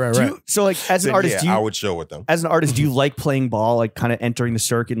 Right. So like as an then artist, I would show with them. As an artist, do you like playing ball, like kind of entering the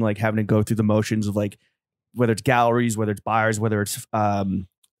circuit and like having to go through the motions of like, whether it's galleries, whether it's buyers, whether it's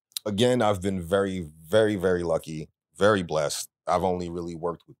Again, I've been very, very, very lucky, very blessed. I've only really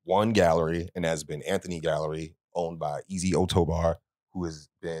worked with one gallery, and that's been Anthony Gallery, owned by Easy Otobar, who has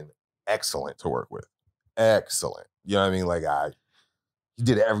been excellent to work with. Excellent. You know what I mean? Like he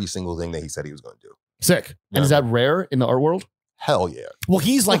did every single thing that he said he was going to do. Sick. and is that rare in the art world? Hell yeah. Well,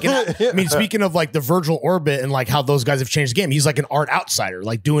 he's like, I mean, speaking of like the Virgil orbit and like how those guys have changed the game, he's like an art outsider,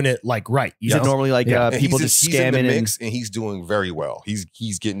 like doing it like right. Is it normally like people he's just he's in the scamming mix, and he's doing very well. He's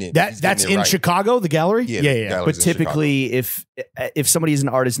getting it. That's in Chicago, the gallery? Yeah. But typically, if somebody is an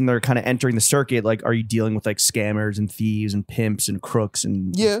artist and they're kind of entering the circuit, like, are you dealing with like scammers and thieves and pimps and crooks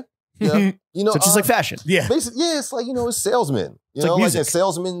and Yeah. You know, so it's just like fashion. Yeah. Basically, it's like, it's salesmen. It's like music. and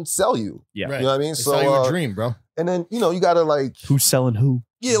salesmen sell you. Yeah. Right. You know what I mean? They sell you a dream, bro. And then, you gotta like, Who's selling who?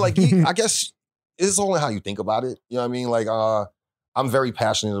 yeah, like I guess it's only how you think about it. You know what I mean? Like, I'm very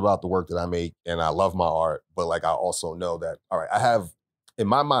passionate about the work that I make, and I love my art. But like, I also know that, all right, I have in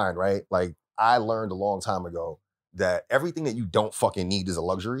my mind, right? Like, I learned a long time ago that everything that you don't fucking need is a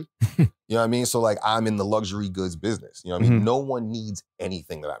luxury. You know what I mean? So like, I'm in the luxury goods business. You know what I mean? No one needs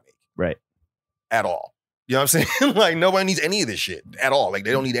anything that I make. Right. At all. You know what I'm saying? Like, nobody needs any of this shit at all. Like,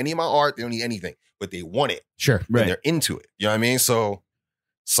 they don't need any of my art. They don't need anything, but they want it. Sure. And they're into it. You know what I mean? So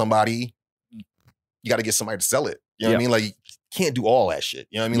you got to get somebody to sell it. You know what I mean? Like, you can't do all that shit.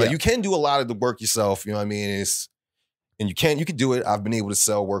 You know what I mean? Like, you can do a lot of the work yourself. You know what I mean? You can do it. I've been able to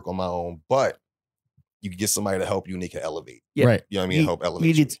sell work on my own, but you can get somebody to help you and they can elevate. Yeah. Right. You know what I mean? Help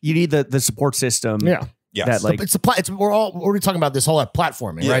elevate. You need the support system. Yeah. That like we're already talking about this whole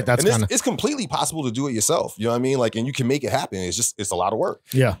platforming, right? That's kind of it's completely possible to do it yourself. You know what I mean? Like, and you can make it happen. It's a lot of work.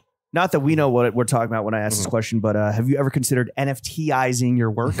 Yeah. Not that we know what we're talking about when I ask this question, but have you ever considered NFTizing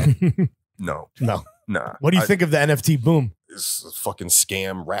your work? No. Nah. What do you think of the NFT boom? It's a fucking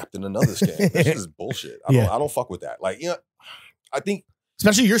scam wrapped in another scam. This is bullshit. I don't fuck with that. Like, I think,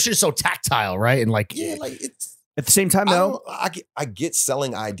 especially your shit is so tactile, right? And like, like it's At the same time, though, I get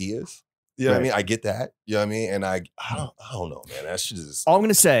selling ideas. You know what I mean? I get that. You know what I mean? And I don't know, man. That shit is. All I'm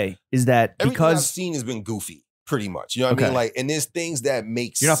gonna say is that everything I've because seen has been goofy, pretty much. You know what I mean? Like, and there's things that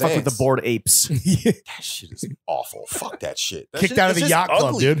make sense. You're not fucking with the bored apes. That shit is awful. Fuck that shit. That Kicked shit, out of the yacht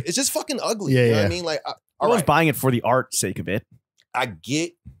club, dude. It's just fucking ugly. Yeah, you know what I mean? Like, I was buying it for the art sake of it. I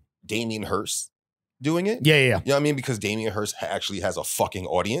get Damien Hirst doing it. Yeah. You know what I mean? Because Damien Hirst actually has a fucking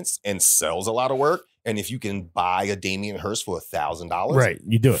audience and sells a lot of work. And if you can buy a Damien Hirst for $1,000, right,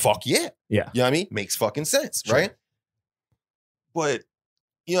 you do it. Fuck yeah. Yeah. You know what I mean? Makes fucking sense, Sure. right? But,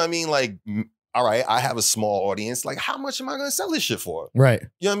 you know what I mean? Like, all right, I have a small audience. Like, how much am I going to sell this shit for? Right.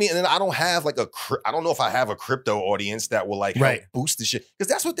 You know what I mean? And then I don't have like I don't know if I have a crypto audience that will like help boost the shit.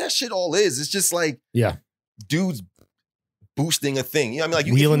 Because that's what that shit all is. It's just like, dudes boosting a thing. You know what I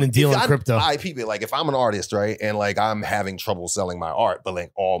mean? Like wheeling and dealing crypto. People, like if I'm an artist, right? And like I'm having trouble selling my art, but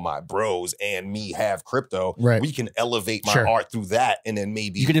like all my bros and me have crypto, we can elevate my art through that. And then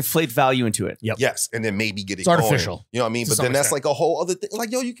maybe you can inflate value into it. Yep. Yes. And then maybe get it it's going. Artificial. You know what I mean? But then that's like a whole other thing.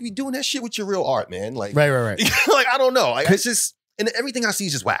 Like, yo, you can be doing that shit with your real art, man. Like, right. Like, I don't know. Like, it's just, and everything I see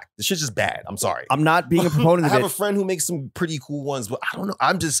is just whack. The shit's just bad. I'm sorry. I'm not being a proponent of it. I have a friend who makes some pretty cool ones, but I don't know.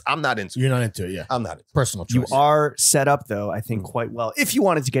 I'm not into it. You're not into it, yeah. I'm not into it. Personal choice. You are set up though, I think, quite well. If you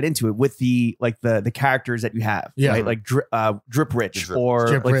wanted to get into it with the characters that you have, right? Like Driprich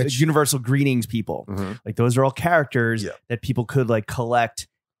or like the Universal Greetings people. Like those are all characters that people could like collect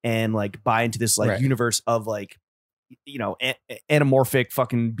and like buy into this like universe of like, you know, anamorphic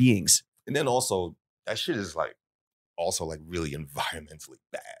fucking beings. And then also that shit is like also like really environmentally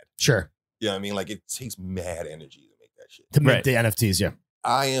bad. Sure. You know what I mean? Like it takes mad energy to make that shit. To make the NFTs, yeah.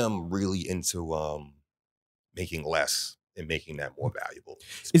 I am really into making less and making that more valuable.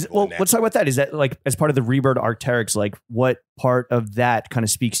 Let's talk about that. Is that like as part of the Rebirth Arc'teryx, like what part of that kind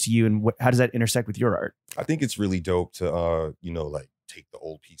of speaks to you and how does that intersect with your art? I think it's really dope to you know, like take the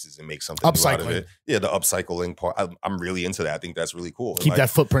old pieces and make something new out of it. Yeah, the upcycling part. I'm really into that. I think that's really cool. Keep that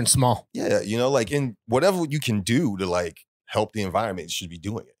footprint small. Yeah, you know, like in whatever you can do to like help the environment, you should be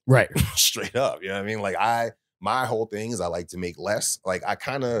doing it. Right. Straight up. You know what I mean? Like my whole thing is I like to make less. Like I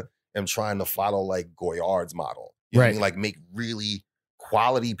kind of am trying to follow like Goyard's model. You know what I mean? Like make really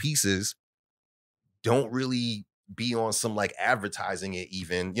quality pieces. Don't really be on some like advertising it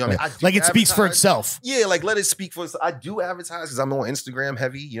even. You know what I mean? Like it speaks for itself. Yeah, like let it speak for itself. I do advertise because I'm on Instagram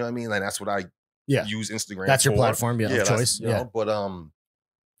heavy. You know what I mean? Like that's what I use Instagram That's your for. platform, of choice. You know, but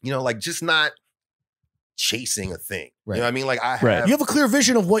you know, like just not chasing a thing. You know what I mean? Like I have you have a clear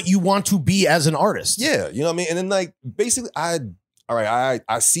vision of what you want to be as an artist. Yeah, you know what I mean? And then like basically I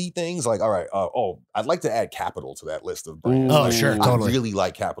see things like, all right, I'd like to add Capital to that list of brands. Oh, sure, totally. I really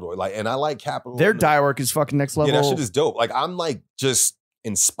like Capital. Like, and I like Capital. Their dye work is fucking next level. Yeah, that shit is dope. Like, I'm like just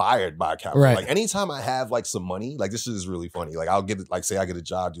inspired by Capital. Like, anytime I have like some money, like this shit is really funny. Like, I'll get it, like say I get a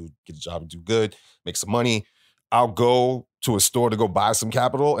job, do good, make some money. I'll go to a store to go buy some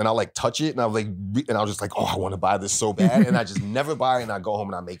Capital and I'll like touch it and I'll just like, oh, I want to buy this so bad. And I just never buy it and I go home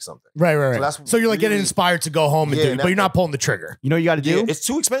and I make something. Right. So you're like getting inspired to go home and do it, but you're not pulling the trigger. You know what you got to do? Yeah, it's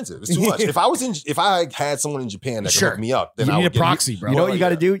too expensive. It's too much. If I had someone in Japan that could hook me up, then you I need would a proxy, bro. You know what you got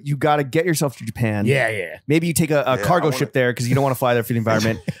to do? You got to get yourself to Japan. Yeah. Maybe you take a cargo ship there because you don't want to fly there for the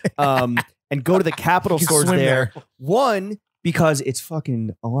environment. And go to the Capital stores there. One, because it's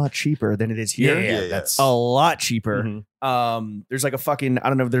fucking a lot cheaper than it is here. Yeah. That's a lot cheaper. There's like a fucking, I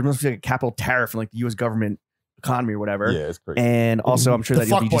don't know, there must be like a capital tariff in like the US government economy or whatever. Yeah, it's crazy. And also I'm sure that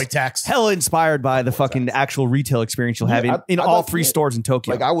you'll be just tax. hella inspired by the fucking actual retail experience you'll have in all three stores in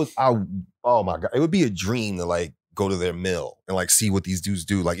Tokyo. Like oh my God, it would be a dream to like go to their mill and like see what these dudes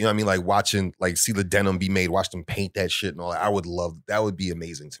do. Like, you know what I mean? Like watching, like see the denim be made, watch them paint that shit and all that. I would love, that would be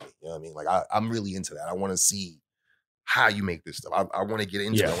amazing to me. You know what I mean? Like I'm really into that. I want to see how you make this stuff. I want to get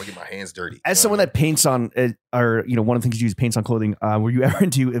into it. I want to get my hands dirty. As someone that paints on, or you know, one of the things you use paints on clothing. Were you ever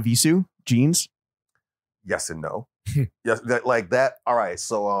into Evisu jeans? Yes and no. Yes, that. All right.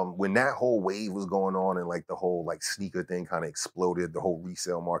 So when that whole wave was going on and like the whole like sneaker thing kind of exploded, the whole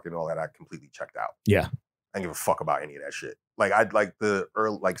resale market and all that, I completely checked out. Yeah. I didn't give a fuck about any of that shit. Like I'd like the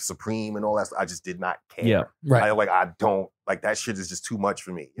early, like Supreme and all that stuff. I just did not care. Yeah, right. I don't like that shit is just too much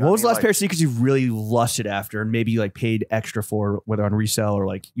for me. You know what was the last like, pair of sneakers you really lusted after and maybe like paid extra for, whether on resale or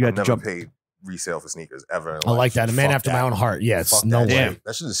like you had to jump? Paid resale for sneakers ever. I like that. A man after my own heart. Yeah, it's no way.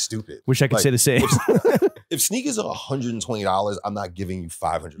 That shit is stupid. Wish I could say the same. If sneakers are $120, I'm not giving you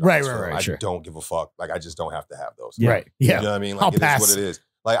 $500. Right. I don't give a fuck. Like I just don't have to have those. Right. Yeah. You know what I mean? Like I'll pass. Is what it is.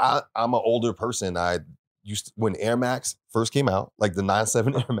 Like I'm an older person. when Air Max first came out, like the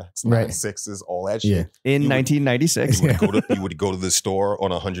 97 Air Max, 96s, all that shit. In 1996. You would go to the store on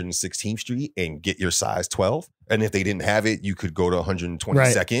 116th Street and get your size 12. And if they didn't have it, you could go to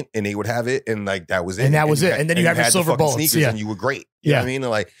 122nd and they would have it. And like that was it. And that was it. And then you have your silver bullets. Sneakers and you were great. You know what I mean? And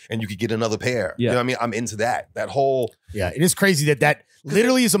like, and you could get another pair. You know what I mean? I'm into that. That whole. Yeah. It is crazy that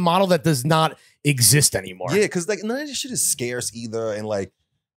literally is a model that does not exist anymore. Yeah. Cause like none of this shit is scarce either. And like,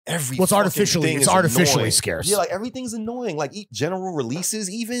 it's artificially scarce. Yeah, like everything's annoying. Like general releases,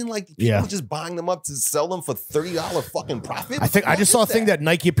 even like people just buying them up to sell them for $30 fucking profit. I just saw a thing that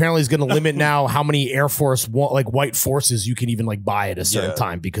Nike apparently is going to limit now how many Air Force like white Forces you can even like buy at a certain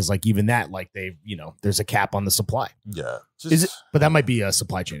time, because like even that like they there's a cap on the supply. Yeah, but that might be a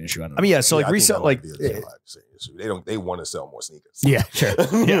supply chain issue. I don't know. I mean, so like resell like they want to sell more sneakers. Yeah, sure.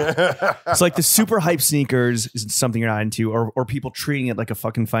 Yeah, it's like the super hype sneakers is something you're not into, or people treating it like a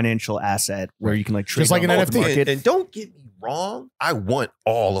fucking financial asset where you can like trade just like an NFT. And don't get me wrong, I want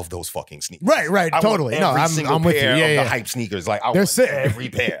all of those fucking sneakers. Right, totally. No, I'm with you. The hype sneakers, like I want every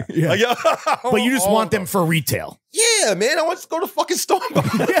pair. Like, but you just want them for retail. Yeah, man. I want to go to fucking store.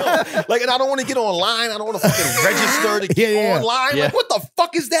 Like, and I don't want to get online. I don't want to fucking register to get online. Like, what the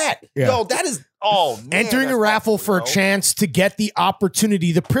fuck is that? Yo, that is man, entering a raffle for a chance to get the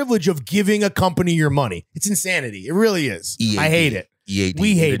opportunity, the privilege of giving a company your money. It's insanity. It really is. I hate it.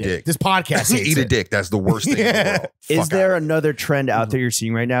 We hate it. This podcast hates Eat a dick. That's the worst thing in the world. Is there another trend out there you're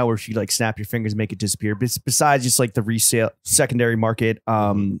seeing right now where if you like snap your fingers and make it disappear? Besides just like the resale secondary market,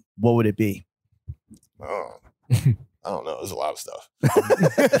 what would it be? Oh, I don't know. There's a lot of stuff.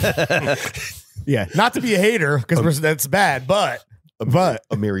 Yeah, not to be a hater because that's bad, but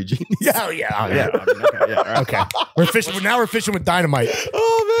Amiri jeans. Okay. We're fishing with dynamite.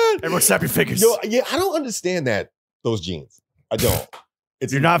 Oh man, everyone snap your fingers. Yo, I don't understand those jeans. I don't.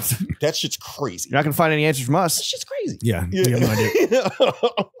 You're not. That shit's crazy. You're not gonna find any answers from us. That shit's crazy. Yeah. You have no idea.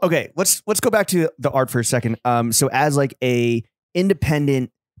 Okay, let's go back to the art for a second. So as like a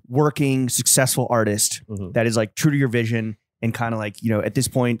independent, working, successful artist that is like true to your vision and kind of like at this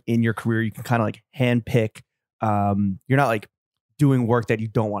point in your career, you can kind of like handpick. You're not like doing work that you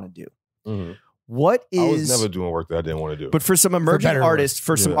don't want to do. What is? I was never doing work that I didn't want to do. But for some emerging artists,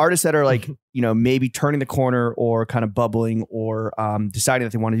 some artists that are like, maybe turning the corner or kind of bubbling or deciding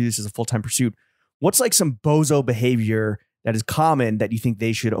that they want to do this as a full-time pursuit, what's like some bozo behavior that is common that you think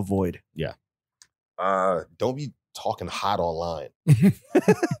they should avoid? Yeah. Don't be talking hot online.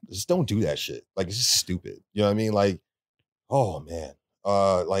 Just don't do that shit. Like, it's just stupid. You know what I mean? Like, oh man.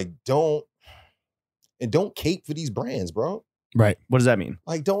 Like don't cape for these brands, bro. Right. What does that mean?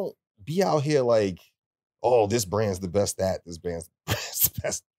 Like, don't be out here like, oh, this brand's the best this brand's the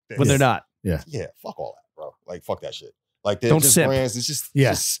best. But they're not. Yeah. Fuck all that, bro. Like, fuck that shit. Like, they're don't just simp. brands. It's just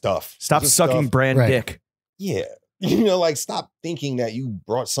stuff. Stop sucking brand dick. Yeah. Like, stop thinking that you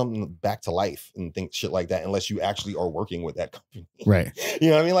brought something back to life and think shit like that unless you actually are working with that company. Right. You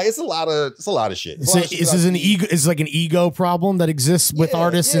know what I mean? Like, it's a lot of shit. Is this an ego? Is like an ego problem that exists with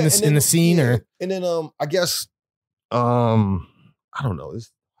artists in the scene, or? And then I guess I don't know.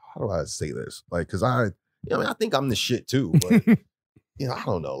 How do I say this? Like, because I think I'm the shit too, but I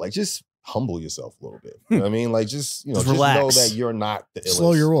don't know. Like, just humble yourself a little bit. You know what I mean? Like, just relax. Know that you're not the illest.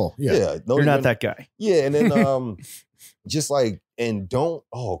 Slow your roll. No, you're not that guy. Yeah, and then just like, and don't.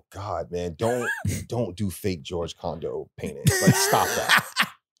 Oh God, man, don't do fake George Condo paintings. Like, stop that.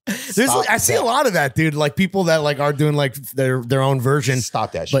 I see a lot of that, dude. Like people that like are doing like their own version.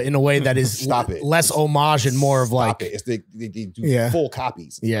 Stop that shit. But in a way that is less homage and more of like it. They do full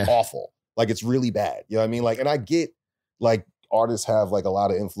copies. It's awful. Like, it's really bad. You know what I mean? Like, and I get like artists have like a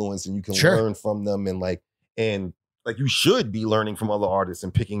lot of influence and you can learn from them and you should be learning from other artists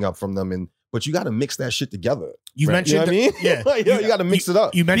and picking up from them, but you got to mix that shit together. You mentioned, you know what I mean? You got to mix it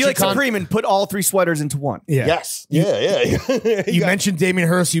up. You mentioned be like Supreme and put all three sweaters into one. Yeah. Yes. Yeah. You mentioned Damien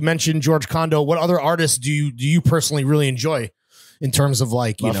Hirst. You mentioned George Condo. What other artists do you personally really enjoy in terms of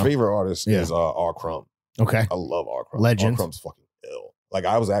like my favorite artist is R. Crumb. Okay, I love R. Crumb. Legend. R. Crumb's fucking ill. Like,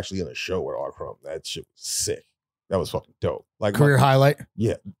 I was actually in a show with R. Crumb. That shit was sick. That was fucking dope. Like, career highlight.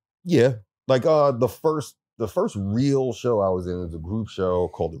 Yeah. Like the first real show I was in was a group show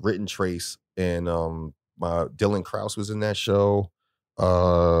called The Written Trace, and Dylan Krause was in that show.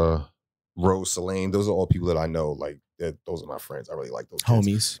 Rose Salane. Those are all people that I know. Like, those are my friends. I really like those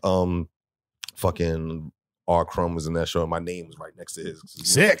kids. Homies. Fucking R. Crumb was in that show, and my name was right next to his.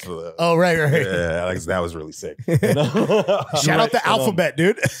 Sick. Right. Yeah, like, that was really sick. Shout out the Alphabet,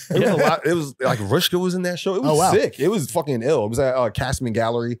 dude. It was a lot. It was like Rushka was in that show. It was sick. It was fucking ill. It was at Castman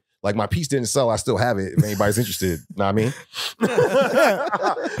Gallery. Like my piece didn't sell. I still have it. If anybody's interested, know what I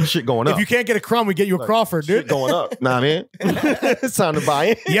mean? Shit going up. If you can't get a crumb, we get you a Crawford, dude. Shit going up. Know what I mean? It's time to buy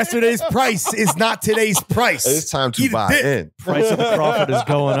in. Yesterday's price is not today's price. It's time to buy in. Price of the Crawford is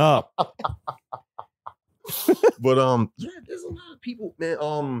going up. But yeah, there's a lot of people,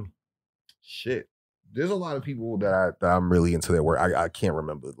 man. Shit. There's a lot of people that I'm really into their work. I can't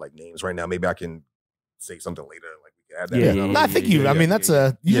remember like names right now. Maybe I can say something later. Like we can add that. Yeah, I think you. I mean, that's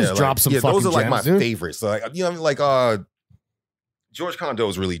you just drop some. Yeah, fucking those are like gems, my dude. favorites. So, like, you know, what I mean, like George Condo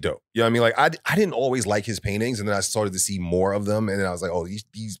is really dope. You know what I mean? Like I didn't always like his paintings, and then I started to see more of them, and then I was like, oh,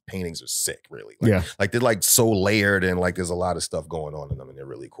 these paintings are sick, really. Like, like they're like so layered, and like there's a lot of stuff going on in them, and they're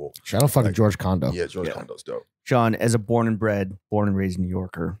really cool. Shout out fucking George Condo. Yeah, George Condo's dope. Shaun, as a born and raised New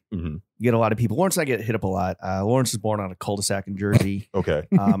Yorker, you get a lot of people. Lawrence and I get hit up a lot. Lawrence was born on a cul-de-sac in Jersey. Okay.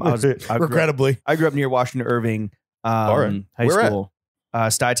 Regrettably. I grew up near Washington Irving high Where school.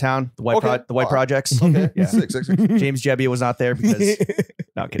 Stuytown, the White Projects. Okay. Yeah. Sick. James Jebbia was not there because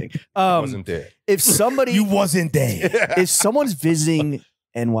not kidding. Wasn't there. If somebody You wasn't there. if someone's visiting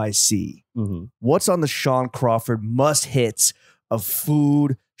NYC, what's on the Shaun Crawford must hits of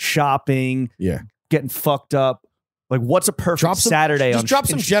food, shopping, getting fucked up? Like, what's a perfect Saturday just drop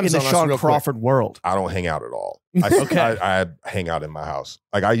some gems in the on us Shaun real Crawford world? I don't hang out at all. I hang out in my house.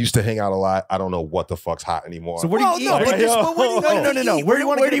 Like I used to hang out a lot. I don't know what the fuck's hot anymore. So where do you eat? No. Where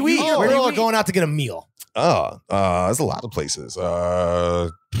do you eat? We're all going out to get a meal. There's a lot of places.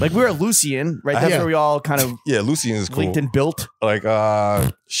 Like we're at Lucian, right? That's where we all kind of Lucian is cool. linked and built. Like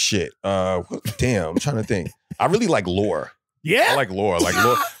shit. Damn, I'm trying to think. I really like lore. Yeah, I like lore. Like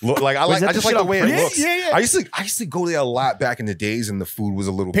lore. Like I just like the way it looks. Yeah. I used to go there a lot back in the days, and the food was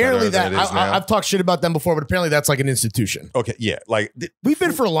a little apparently better than it is now. I've talked shit about them before, but apparently that's like an institution. Okay, yeah. Like we've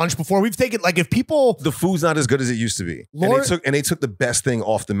been for lunch before. We've taken like if people the food's not as good as it used to be. And they took the best thing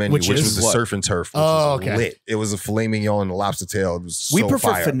off the menu, which was the surf and turf. Which was lit. It was a filet mignon and a lobster tail. It was we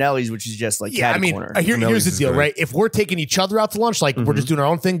prefer fire. Finelli's, which is just like corner. Here's the deal, right? If we're taking each other out to lunch, like we're just doing our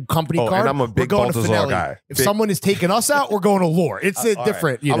own thing, company card. And I'm a big Balthazar guy. If someone is taking us out, we're going to lore. It's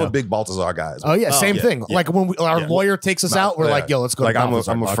different. I'm a big Balthazar guy. Oh yeah, same thing. Like when our lawyer takes us out, we're like, yo, let's go. Like I'm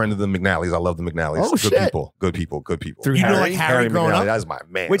a friend of the McNallys. I love the McNallys. Oh shit, good people. Through you know like Harry growing up. That's my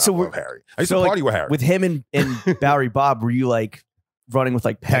man. Wait, so I love Harry. I used to party with Harry. With him and Bowery Bob, were you like running with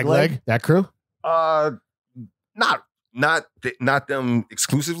like Peg Leg? That crew? Not them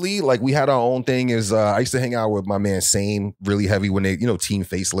exclusively. Like we had our own thing. I used to hang out with my man Sane really heavy when they, Team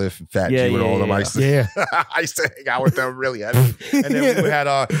Facelift, Fat G and all them. I used to hang out with them really heavy. And then we had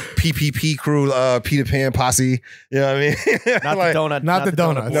PPP crew, Peter Pan Posse. You know what I mean? Not the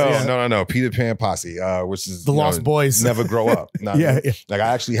donut. No. Peter Pan Posse, which is the Lost Boys. Never grow up. Yeah. Like I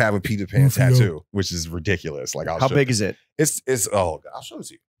actually have a Peter Pan tattoo, which is ridiculous. Like how big is it? It's I'll show it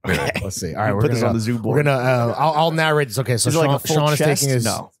to you. Okay. Let's see. All right, we're gonna on the zoo board. We're gonna. I'll narrate this. Okay, so Shaun is taking his.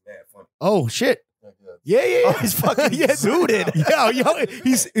 No. Oh shit. Yeah. Oh, he's fucking zooted.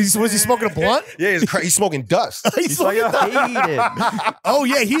 Yo, was he smoking a blunt? Yeah, he's smoking dust. He's smoking Oh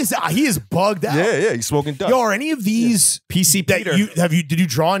yeah, he is bugged out. Yeah, he's smoking dust. Yo, are any of these PC Peter? Did you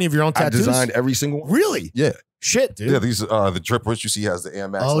draw any of your own tattoos? I designed every single one. Really? Yeah. Shit, dude. Yeah, these the Driprich you see has the Air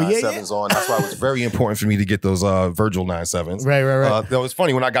Max 97s on. That's why it was very important for me to get those Virgil 97s. Right. That was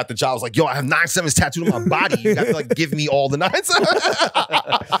funny when I got the job. I was like, yo, I have 97s tattooed on my body. You got to like give me all the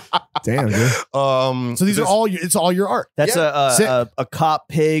 97s. Damn, dude. So these are all it's all your art. That's a cop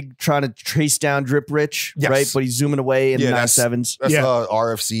pig trying to trace down Driprich, right? But he's zooming away in the 97s. That's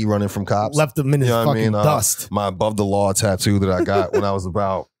RFC running from cops. Left him in his fucking dust. My above the law tattoo that I got when I was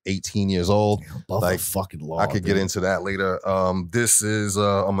about 18 years old. Like fucking law. I could get into that later. This is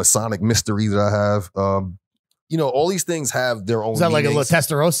a Masonic mystery that I have. All these things have their own. Is that meanings. like a little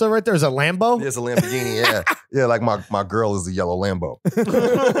Testarossa right there? Is that Lambo? There's a Lamborghini, yeah. Like my girl is the yellow Lambo.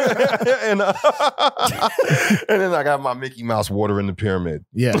 and then I got my Mickey Mouse water in the pyramid.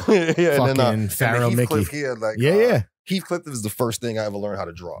 Yeah. And then Pharaoh Mickey. Here, Heathcliff is the first thing I ever learned how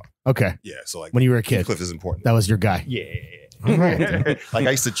to draw. Okay. Yeah. So like when you were a kid, Heathcliff is important. That was your guy. Yeah. Like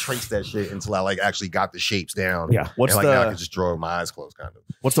I used to trace that shit until I like actually got the shapes down. Yeah. Now I could just draw with my eyes closed, kind of.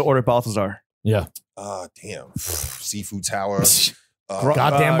 What's the order of Balthazar? Yeah. Damn. Seafood Tower.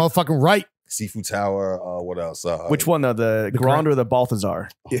 Goddamn motherfucking right. Seafood Tower. What else? Which one though? The Grand or the Balthazar?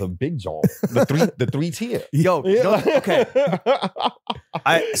 The big jaw. The three tier. Yo, okay.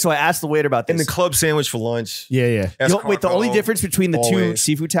 I asked the waiter about this. And the club sandwich for lunch. Yeah. Wait, the only difference between the two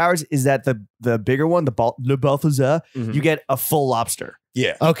seafood towers is that the bigger one, Le Balthazar, you get a full lobster.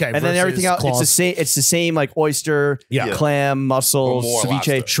 Yeah. Okay. And then everything else, it's the same like oyster, clam, mussels,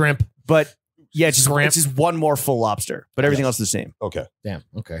 ceviche, shrimp. But Yeah, it's just one more full lobster, but everything else is the same. Okay. Damn.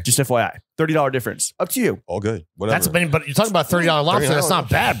 Okay. Just FYI, $30 difference. Up to you. All good. Whatever. But you're talking about $30 lobster. That's not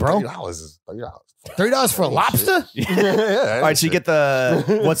bad, bro. $30 is $30. $30 for a lobster? Yeah. All right, so you get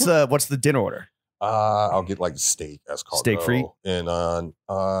the what's the dinner order? I'll get like the steak as cargo. Steak free? And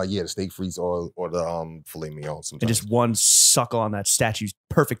the steak free or the filet mignon sometimes. And just one suckle on that statue's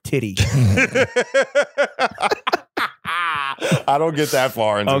perfect titty. I don't get that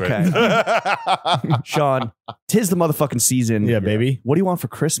far into it. Shaun, 'tis the motherfucking season. Yeah, baby. What do you want for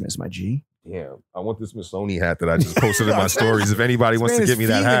Christmas, my G? Damn, I want this Missoni hat that I just posted in my stories. If anybody wants to give me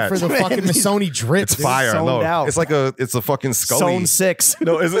that hat, for the fucking Missoni drip, it's fire. No, it's like it's a fucking Scully. Zone 6.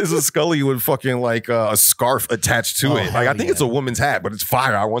 No, it's a Scully with fucking like a scarf attached to it. Like I think it's a woman's hat, but it's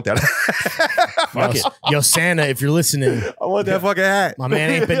fire. I want that. Fuck it. Yo, Santa, if you're listening, I want that fucking hat. My man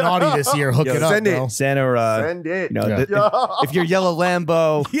ain't been naughty this year. Hook it up, send bro. it. Santa or send it. If your yellow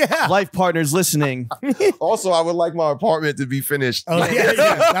Lambo life partner's listening. Also, I would like my apartment to be finished. Oh yeah,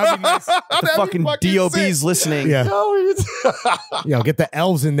 that'd be nice. The fucking DOB's listening. Yeah. Yo, get the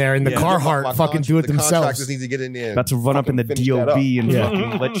elves in there in the Carhartt. Fucking do it themselves. Contractors need to get in there. About to run up in the DOB and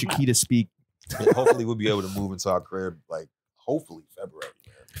fucking let Chiquita speak. Yeah, hopefully, we'll be able to move into our crib like hopefully February.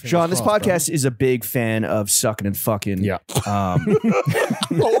 Shaun, this podcast is a big fan of sucking and fucking. Yeah.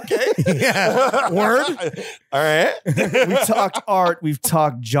 Okay. Yeah. Word. All right. We've talked art. We've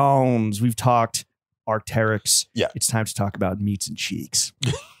talked Jones. We've talked Arc'teryx. Yeah. It's time to talk about meats and cheeks.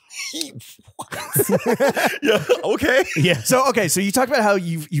 Yeah. Okay. Yeah. So you talked about how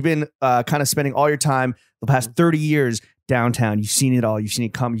you've been kind of spending all your time the past 30 years downtown. You've seen it all. You've seen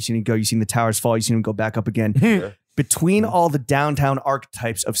it come. You've seen it go. You've seen the towers fall. You've seen them go back up again. Yeah. Between all the downtown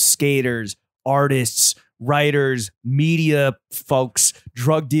archetypes of skaters, artists, writers, media folks,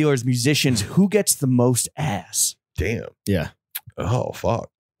 drug dealers, musicians, who gets the most ass? Damn. Yeah. Oh fuck.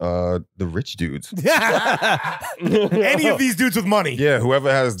 The rich dudes. Any of these dudes with money. Yeah, whoever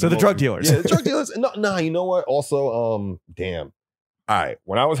has. So the drug dealers. Yeah, the drug dealers. No, you know what? Also, damn. All right.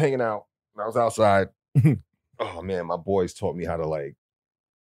 When I was hanging out, when I was outside, oh man, my boys taught me how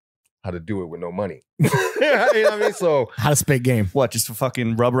to do it with no money. You know what I mean? So how to spit game. What, just for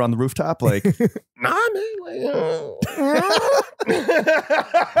fucking rubber on the rooftop? Like, nah, man. Like,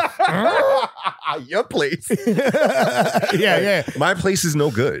 your place. Yeah. My place is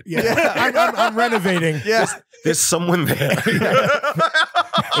no good. Yeah. I'm renovating. Yeah. There's someone there.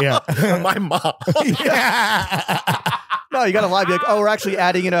 Yeah. My mom. No, you got to lie. Be like, oh, we're actually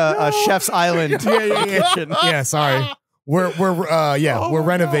adding in a chef's island. Kitchen. Yeah, sorry. We're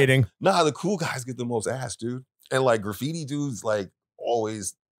renovating. Nah, the cool guys get the most ass, dude. And like graffiti dudes, like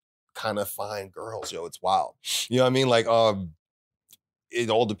always kind of find girls. Yo, it's wild. You know what I mean? Like, it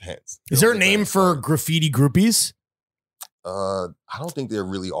all depends. Is there a name for graffiti groupies? I don't think there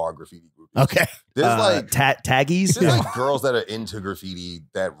really are graffiti groupies. Okay. There's like taggies. There's like girls that are into graffiti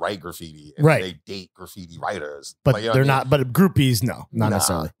that write graffiti and right. they date graffiti writers. But like, you know they're what I not, but groupies, no, not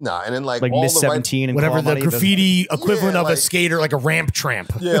necessarily. Nah, and then like Miss 17 and whatever the money, graffiti equivalent of a skater, like a ramp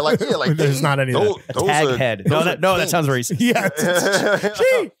tramp. Yeah, like there's not any a tag head. No, that sounds racist. Yeah.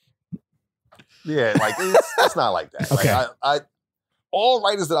 Yeah, like it's not like that. Okay. Like, I all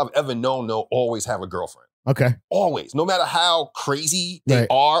writers that I've ever known always have a girlfriend. Okay. Always. No matter how crazy they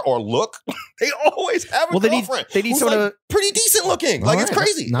are or look, they always have a girlfriend. They need someone like pretty decent looking. Like, it's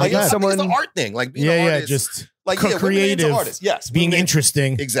crazy. Not like, bad. it's an art thing. Like, being an artist. Just like, creative. Artists. Yes. Being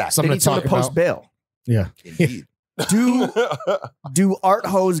interesting. Exactly. Something they need someone to post bail. Yeah. Indeed. Do art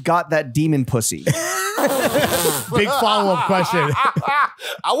hoes got that demon pussy? Big follow-up question.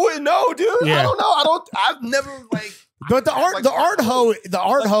 I wouldn't know, dude. Yeah. I don't know. I've never like. But the art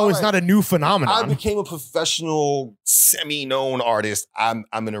hoe is not a new phenomenon. I became a professional, semi-known artist. I'm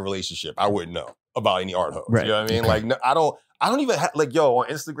in a relationship. I wouldn't know about any art hoes. Right. You know what I mean? Okay. Like, no, I don't even have, like, yo, on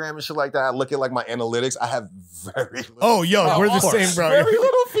Instagram and shit like that, I look at like my analytics. I have very little. Oh, yo, we're the same, bro. Very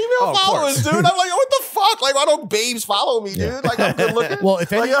little female followers, dude. I'm like, yo, what the fuck? Like, why don't babes follow me, dude? Like, I'm good looking. Well,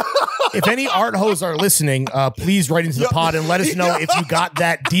 if any art hoes are listening, please write into the pod and let us know if you got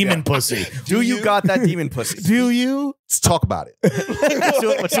that demon pussy. Do you got that demon pussy? Do you? Let's talk about it. Let's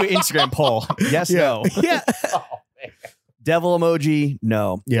do an Instagram poll. Yes, no. Yeah. Devil emoji,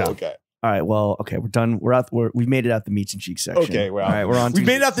 no. Yeah. Okay. All right. Well, okay. We're done. We've made it out the meats and cheeks section. Okay. Well, all right. We're on. We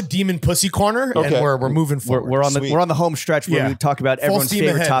made it out the demon pussy corner, and we're moving forward. We're on the home stretch where we talk about everyone's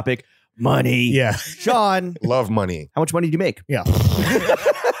favorite topic, money. Yeah. Shaun, love money. How much money do you make? Yeah.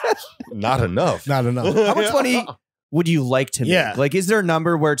 Not enough. Not enough. How much money would you like to make? Yeah. Like, is there a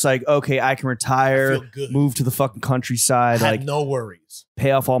number where it's like, okay, I can retire, move to the fucking countryside, I like had no worries,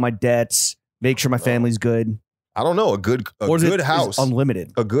 pay off all my debts, make sure my family's good? I don't know. A good house,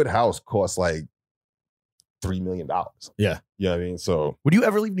 unlimited. A good house costs like $3 million. Yeah. You know what I mean? So would you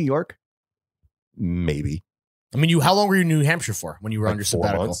ever leave New York? Maybe. I mean, how long were you in New Hampshire for when you were on your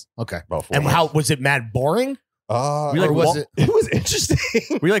sabbatical? Months. Okay. About 4 and months. how was it? Mad boring? It was interesting.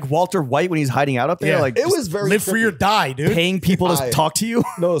 Were you like Walter White when he's hiding out up there? Yeah. Like it was very live free or die, dude. Paying people to talk to you.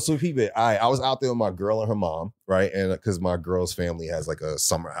 No, so people, I was out there with my girl and her mom, right? And because my girl's family has like a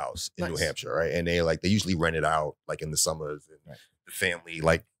summer house in New Hampshire, right? And they usually rent it out like in the summers, and the family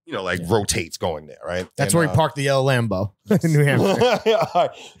rotates going there, right? That's where he parked the yellow Lambo in New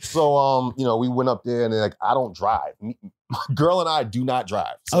Hampshire. So we went up there and like I don't drive. My girl and I do not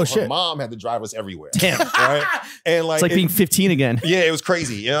drive. So her mom had to drive us everywhere. Damn. Right? And like it's like being 15 again. Yeah, it was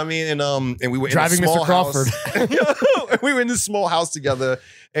crazy. You know what I mean? And we were driving in a small Mr. Crawford. House. We were in this small house together.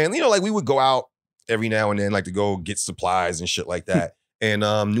 And we would go out every now and then, like to go get supplies and shit like that. And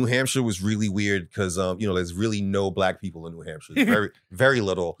New Hampshire was really weird because there's really no black people in New Hampshire. Very, very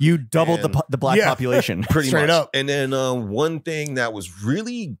little. You doubled the black population. Pretty straight much. up. And then one thing that was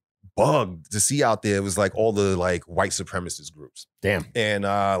really bugged to see out there was like all the like white supremacist groups. Damn. And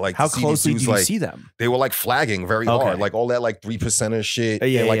like how closely do you see them? They were like flagging very hard, like all that like 3%er shit,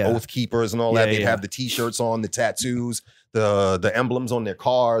 and like Oath Keepers and all that. They'd have the t-shirts on, the tattoos, the emblems on their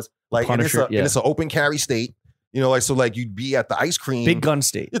cars, like and it's an open carry state. You'd be at the ice cream. Big gun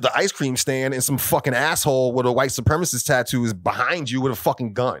state. The ice cream stand and some fucking asshole with a white supremacist tattoo is behind you with a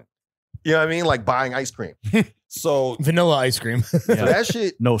fucking gun. You know what I mean? Like buying ice cream. So vanilla ice cream. So that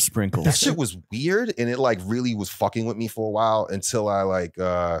shit. No sprinkles. That shit was weird. And it like really was fucking with me for a while until I like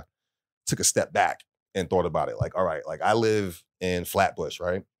took a step back and thought about it. Like, all right, like I live in Flatbush,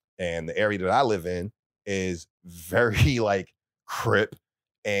 right? And the area that I live in is very like Crip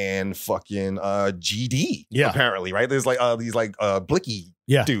and fucking GD, apparently, right? There's like these like blicky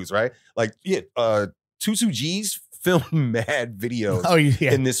dudes, right? Like 22Gs film mad videos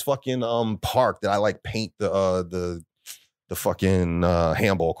in this fucking park that I like paint the fucking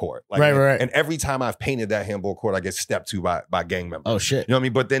handball court, like, right. And every time I've painted that handball court, I get stepped to by gang members. Oh shit! You know what I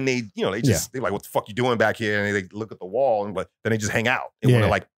mean? But then they they're like, what the fuck you doing back here? And they look at the wall, and but then they just hang out and want to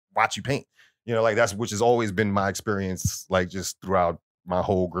like watch you paint. Which has always been my experience, like just throughout my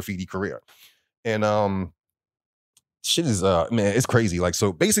whole graffiti career. And shit is man, it's crazy. Like,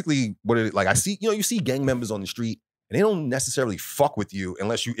 so basically what it like I see, you see gang members on the street and they don't necessarily fuck with you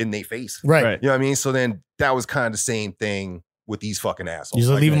unless you in their face. Right. You know what I mean? So then that was kind of the same thing with these fucking assholes. You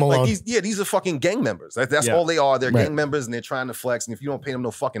just leave them alone. Like these are fucking gang members. That's all they are. They're gang members and they're trying to flex. And if you don't pay them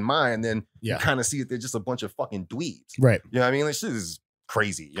no fucking mind, then you kind of see that they're just a bunch of fucking dweebs. Right. You know what I mean? This shit is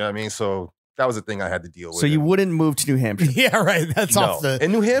crazy. You know what I mean? So that was the thing I had to deal with. So you wouldn't move to New Hampshire? Yeah, right. That's off the.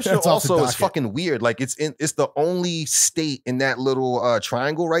 And New Hampshire also is fucking weird. Like it's the only state in that little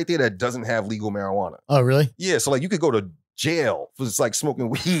triangle right there that doesn't have legal marijuana. Oh, really? Yeah. So like you could go to jail for just like smoking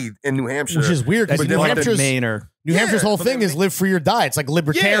weed in New Hampshire, which is weird. But New Hampshire's whole thing is live free or die. It's like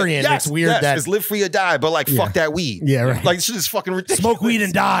libertarian. It's weird that it's live free or die, but like fuck that weed. Yeah, right. Like shit is fucking ridiculous. Smoke weed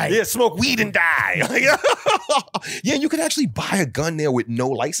and die. Yeah, smoke weed and die. Yeah, you could actually buy a gun there with no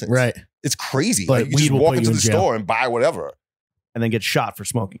license. Right. It's crazy. But like you just walk into the store and buy whatever. And then get shot for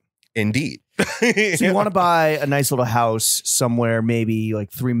smoking. Indeed. So you want to buy a nice little house somewhere, maybe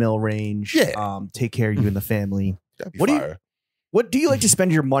like $3 million range. Yeah. Take care of you and the family. That'd be fire. What do you like to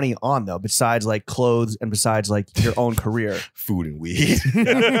spend your money on though, besides like clothes and besides like your own career? Food and weed.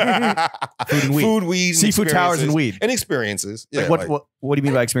 Food, weed, seafood towers and weed. And experiences. Yeah, like, what do you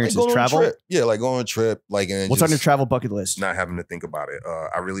mean by experiences? Like travel? Yeah, like going on a trip. Like, and what's on your travel bucket list? Not having to think about it.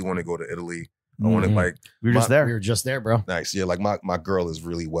 I really want to go to Italy. I want to like. We were just there, bro. Nice. Yeah, like my girl is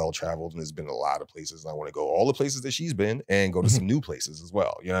really well traveled and has been a lot of places. And I want to go all the places that she's been and go to some new places as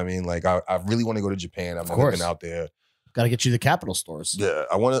well. You know what I mean? Like I really want to go to Japan. I've never been out there. Got to get you the capital stores. Yeah,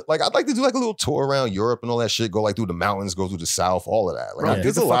 I'd like to do like a little tour around Europe and all that shit. Go like through the mountains, go through the south, all of that. Like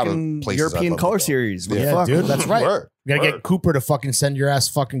there's a lot of places. European color series. Yeah, dude, that's right. We got to get Cooper to fucking send your ass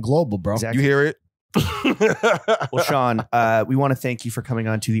fucking global, bro. Exactly. You hear it? Well, Shaun, we want to thank you for coming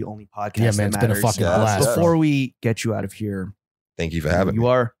on to the only podcast. Yeah, man, it's been a fucking blast. Before we get you out of here, thank you for having me.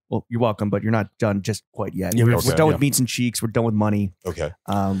 Well, you're welcome, but you're not done just quite yet. Yeah, we're done with meats and cheeks. We're done with money. Okay.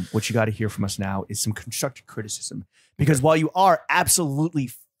 What you got to hear from us now is some constructive criticism, because while you are absolutely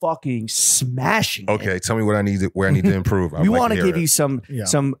fucking smashing it, tell me where I need to improve. We want to give you some.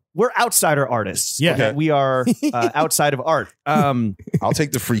 We're outsider artists. Yeah, okay? We are outside of art. I'll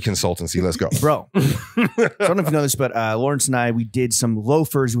take the free consultancy. Let's go, bro. I don't know if you know this, but Lawrence and I, we did some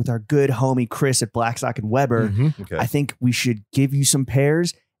loafers with our good homie Chris at Blackstock and Weber. Okay. I think we should give you some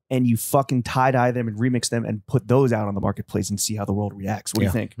pairs and you fucking tie-dye them and remix them and put those out on the marketplace and see how the world reacts. What do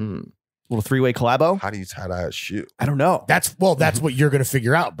you think? Little three-way collabo. How do you tie dye a shoe? I don't know. That's what you're gonna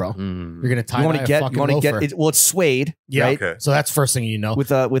figure out, bro. You're gonna tie dye a fucking loafer. Well, it's suede, right? Okay. So that's first thing you know.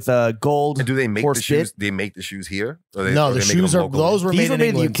 With a gold. And do they make the shoes? bit? They make the shoes here? No, the shoes are those were These made were in made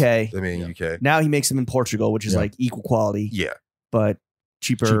in England. the UK. They're made in the UK. Now he makes them in Portugal, which is like equal quality. Yeah, but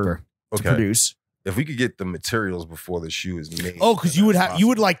cheaper. To produce. If we could get the materials before the shoe is made. Oh, because you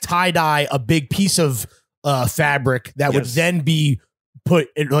would like tie dye a big piece of fabric that would then be put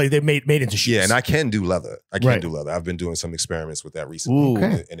like they made into shoes. Yeah, and I can do leather. I can do leather. I've been doing some experiments with that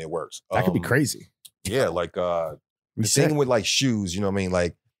recently, and it works. That could be crazy. Yeah, like the thing with like shoes, you know what I mean?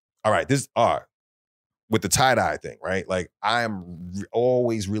 Like, all right, this with the tie dye thing, right? Like I'm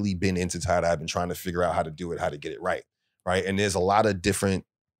always really been into tie dye. I've been trying to figure out how to do it, how to get it right, right? And there's a lot of different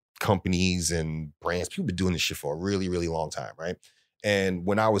companies and brands. People been doing this shit for a really, really long time, right? And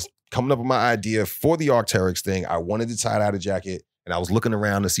when I was coming up with my idea for the Arc'teryx thing, I wanted to tie dye the jacket. And I was looking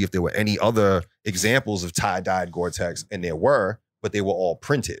around to see if there were any other examples of tie-dyed Gore-Tex, and there were, but they were all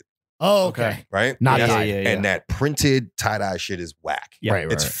printed. Oh, okay. Right? Not tied. And that printed tie-dye shit is whack. Yeah.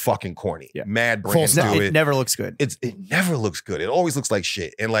 Right. It's fucking corny. Yeah. Mad brands do it. It never looks good. It never looks good. It always looks like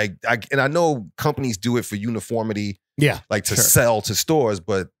shit. And like, I know companies do it for uniformity. Yeah. Like to sell to stores,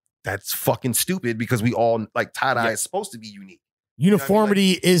 but that's fucking stupid because we all like tie-dye is supposed to be unique. Uniformity you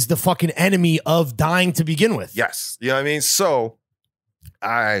know what I mean? is the fucking enemy of dyeing to begin with. Yes. You know what I mean? So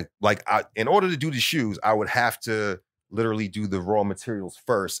in order to do the shoes, I would have to literally do the raw materials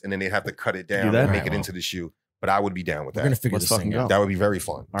first, and then they'd have to cut it down and make it into the shoe. But I would be down with that. We're gonna figure this thing out. That would be very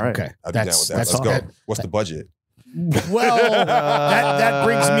fun. All right. Okay. I'd be down with that. Let's go. What's the budget? Well, that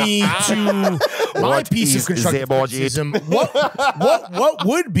brings me to my piece of constructive criticism. What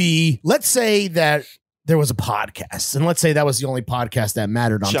would be? Let's say that there was a podcast, and let's say that was the only podcast that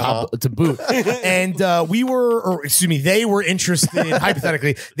mattered on top to boot, and they were interested in,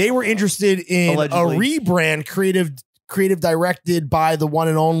 hypothetically, they were interested in allegedly a rebrand, creative directed by the one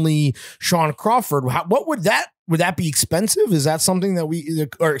and only Shaun Crawford. What would that be expensive? Is that something that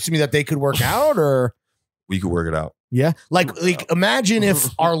that they could work out, or we could work it out? Yeah, like imagine if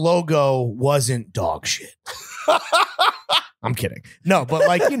our logo wasn't dog shit. I'm kidding. No, but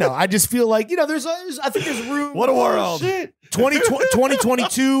like, I just feel like, I think there's room. What a world.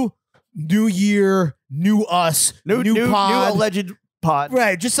 2022, new year, new us, new pod. New alleged pod.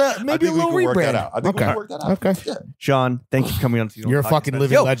 Right. Just maybe a little rebrand. I think we can work that out. Okay. Yeah. Shaun, thank you for coming on. You're a fucking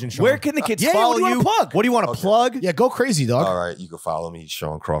living legend, Shaun. Where can the kids follow you? What do you want to plug? Yeah, go crazy, dog. All right. You can follow me,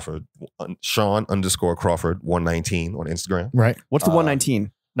 Shaun Crawford, Shaun_Crawford 119 on Instagram. Right. What's the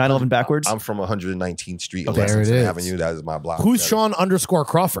 119? 911 backwards? I'm from 119th Street, there it is. Avenue. That is my block. Who's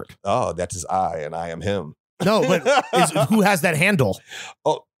Shaun_Crawford? Oh, that is I, and I am him. No, but who has that handle?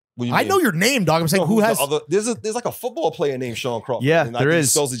 Oh, I know your name, dog. I'm saying who has? There's like a football player named Shaun Crawford. Yeah, and there is.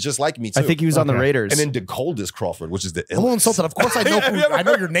 He spells it just like me too. I think he was on the Raiders. And then the coldest Crawford, which is the illest. A little insulted. Of course, I know. I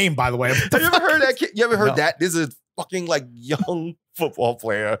know your name, by the way. Have you ever heard that kid? You ever heard that? There's a fucking like young football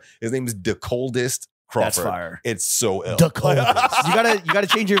player. His name is the coldest Crawford. That's fire. It's so ill. The coldest. You gotta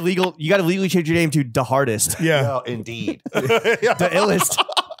change your you gotta legally change your name to the hardest. Yeah, indeed. The illest.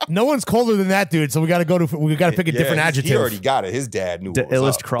 No one's colder than that dude, so we got to pick a different adjective. He already got it. His dad knew the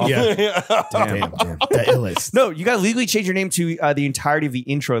illest Crawford. Yeah. Damn. The illest. No, you got to legally change your name to the entirety of the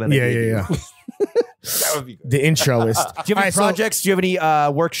intro. That That would be good. The introist. Do you have any projects? Do you have any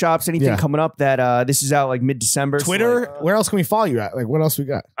workshops? Anything coming up that this is out like mid-December? Twitter. Where else can we follow you at? Like, what else we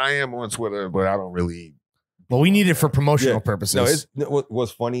got? I am on Twitter, but I don't really. Well, we need it for promotional purposes. No,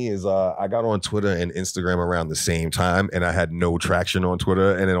 what's funny is I got on Twitter and Instagram around the same time, and I had no traction on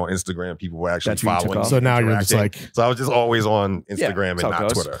Twitter, and then on Instagram, people were actually following. So now you're just like, so I was just always on Instagram and not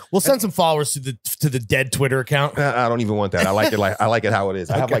Twitter. We'll send some followers to the dead Twitter account. I don't even want that. I like it how it is.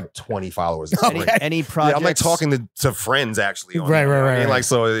 I have like 20 followers. Any projects? I'm like talking to friends actually. Right. And like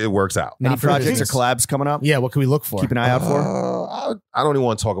so it works out. Any projects or collabs coming up? Yeah, what can we look for? Keep an eye out for. I don't even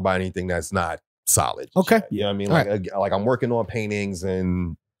want to talk about anything that's not solid. Okay. You know what I mean? Like I'm working on paintings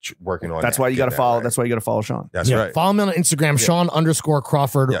and working on That's why you got to follow. Right. That's why you got to follow Shaun. That's right. Follow me on Instagram,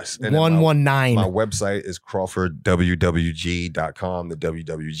 Shaun_Crawford. Yes. 119. My website is CrawfordWWG.com. The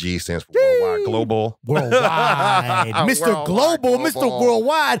WWG stands for Worldwide Global. Worldwide. Mr. Global, Mr.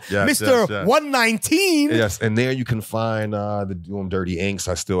 Worldwide, Mr. 119. Yes. And there you can find the Doom Dirty Inks.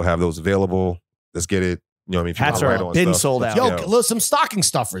 I still have those available. Let's get it. You know what I mean? Hats are been sold out. Yo, some stocking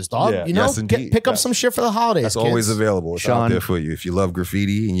stuffers, dog. Yeah, pick up some shit for the holidays. That's always available. It's out there for you. If you love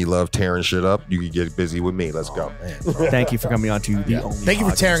graffiti and you love tearing shit up, you can get busy with me. Let's go. Thank you for coming on to the only. Thank you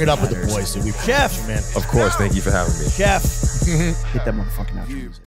for tearing it up with the boys, dude. Chef, man. Of course, thank you for having me. Chef. Hit that motherfucking outro music.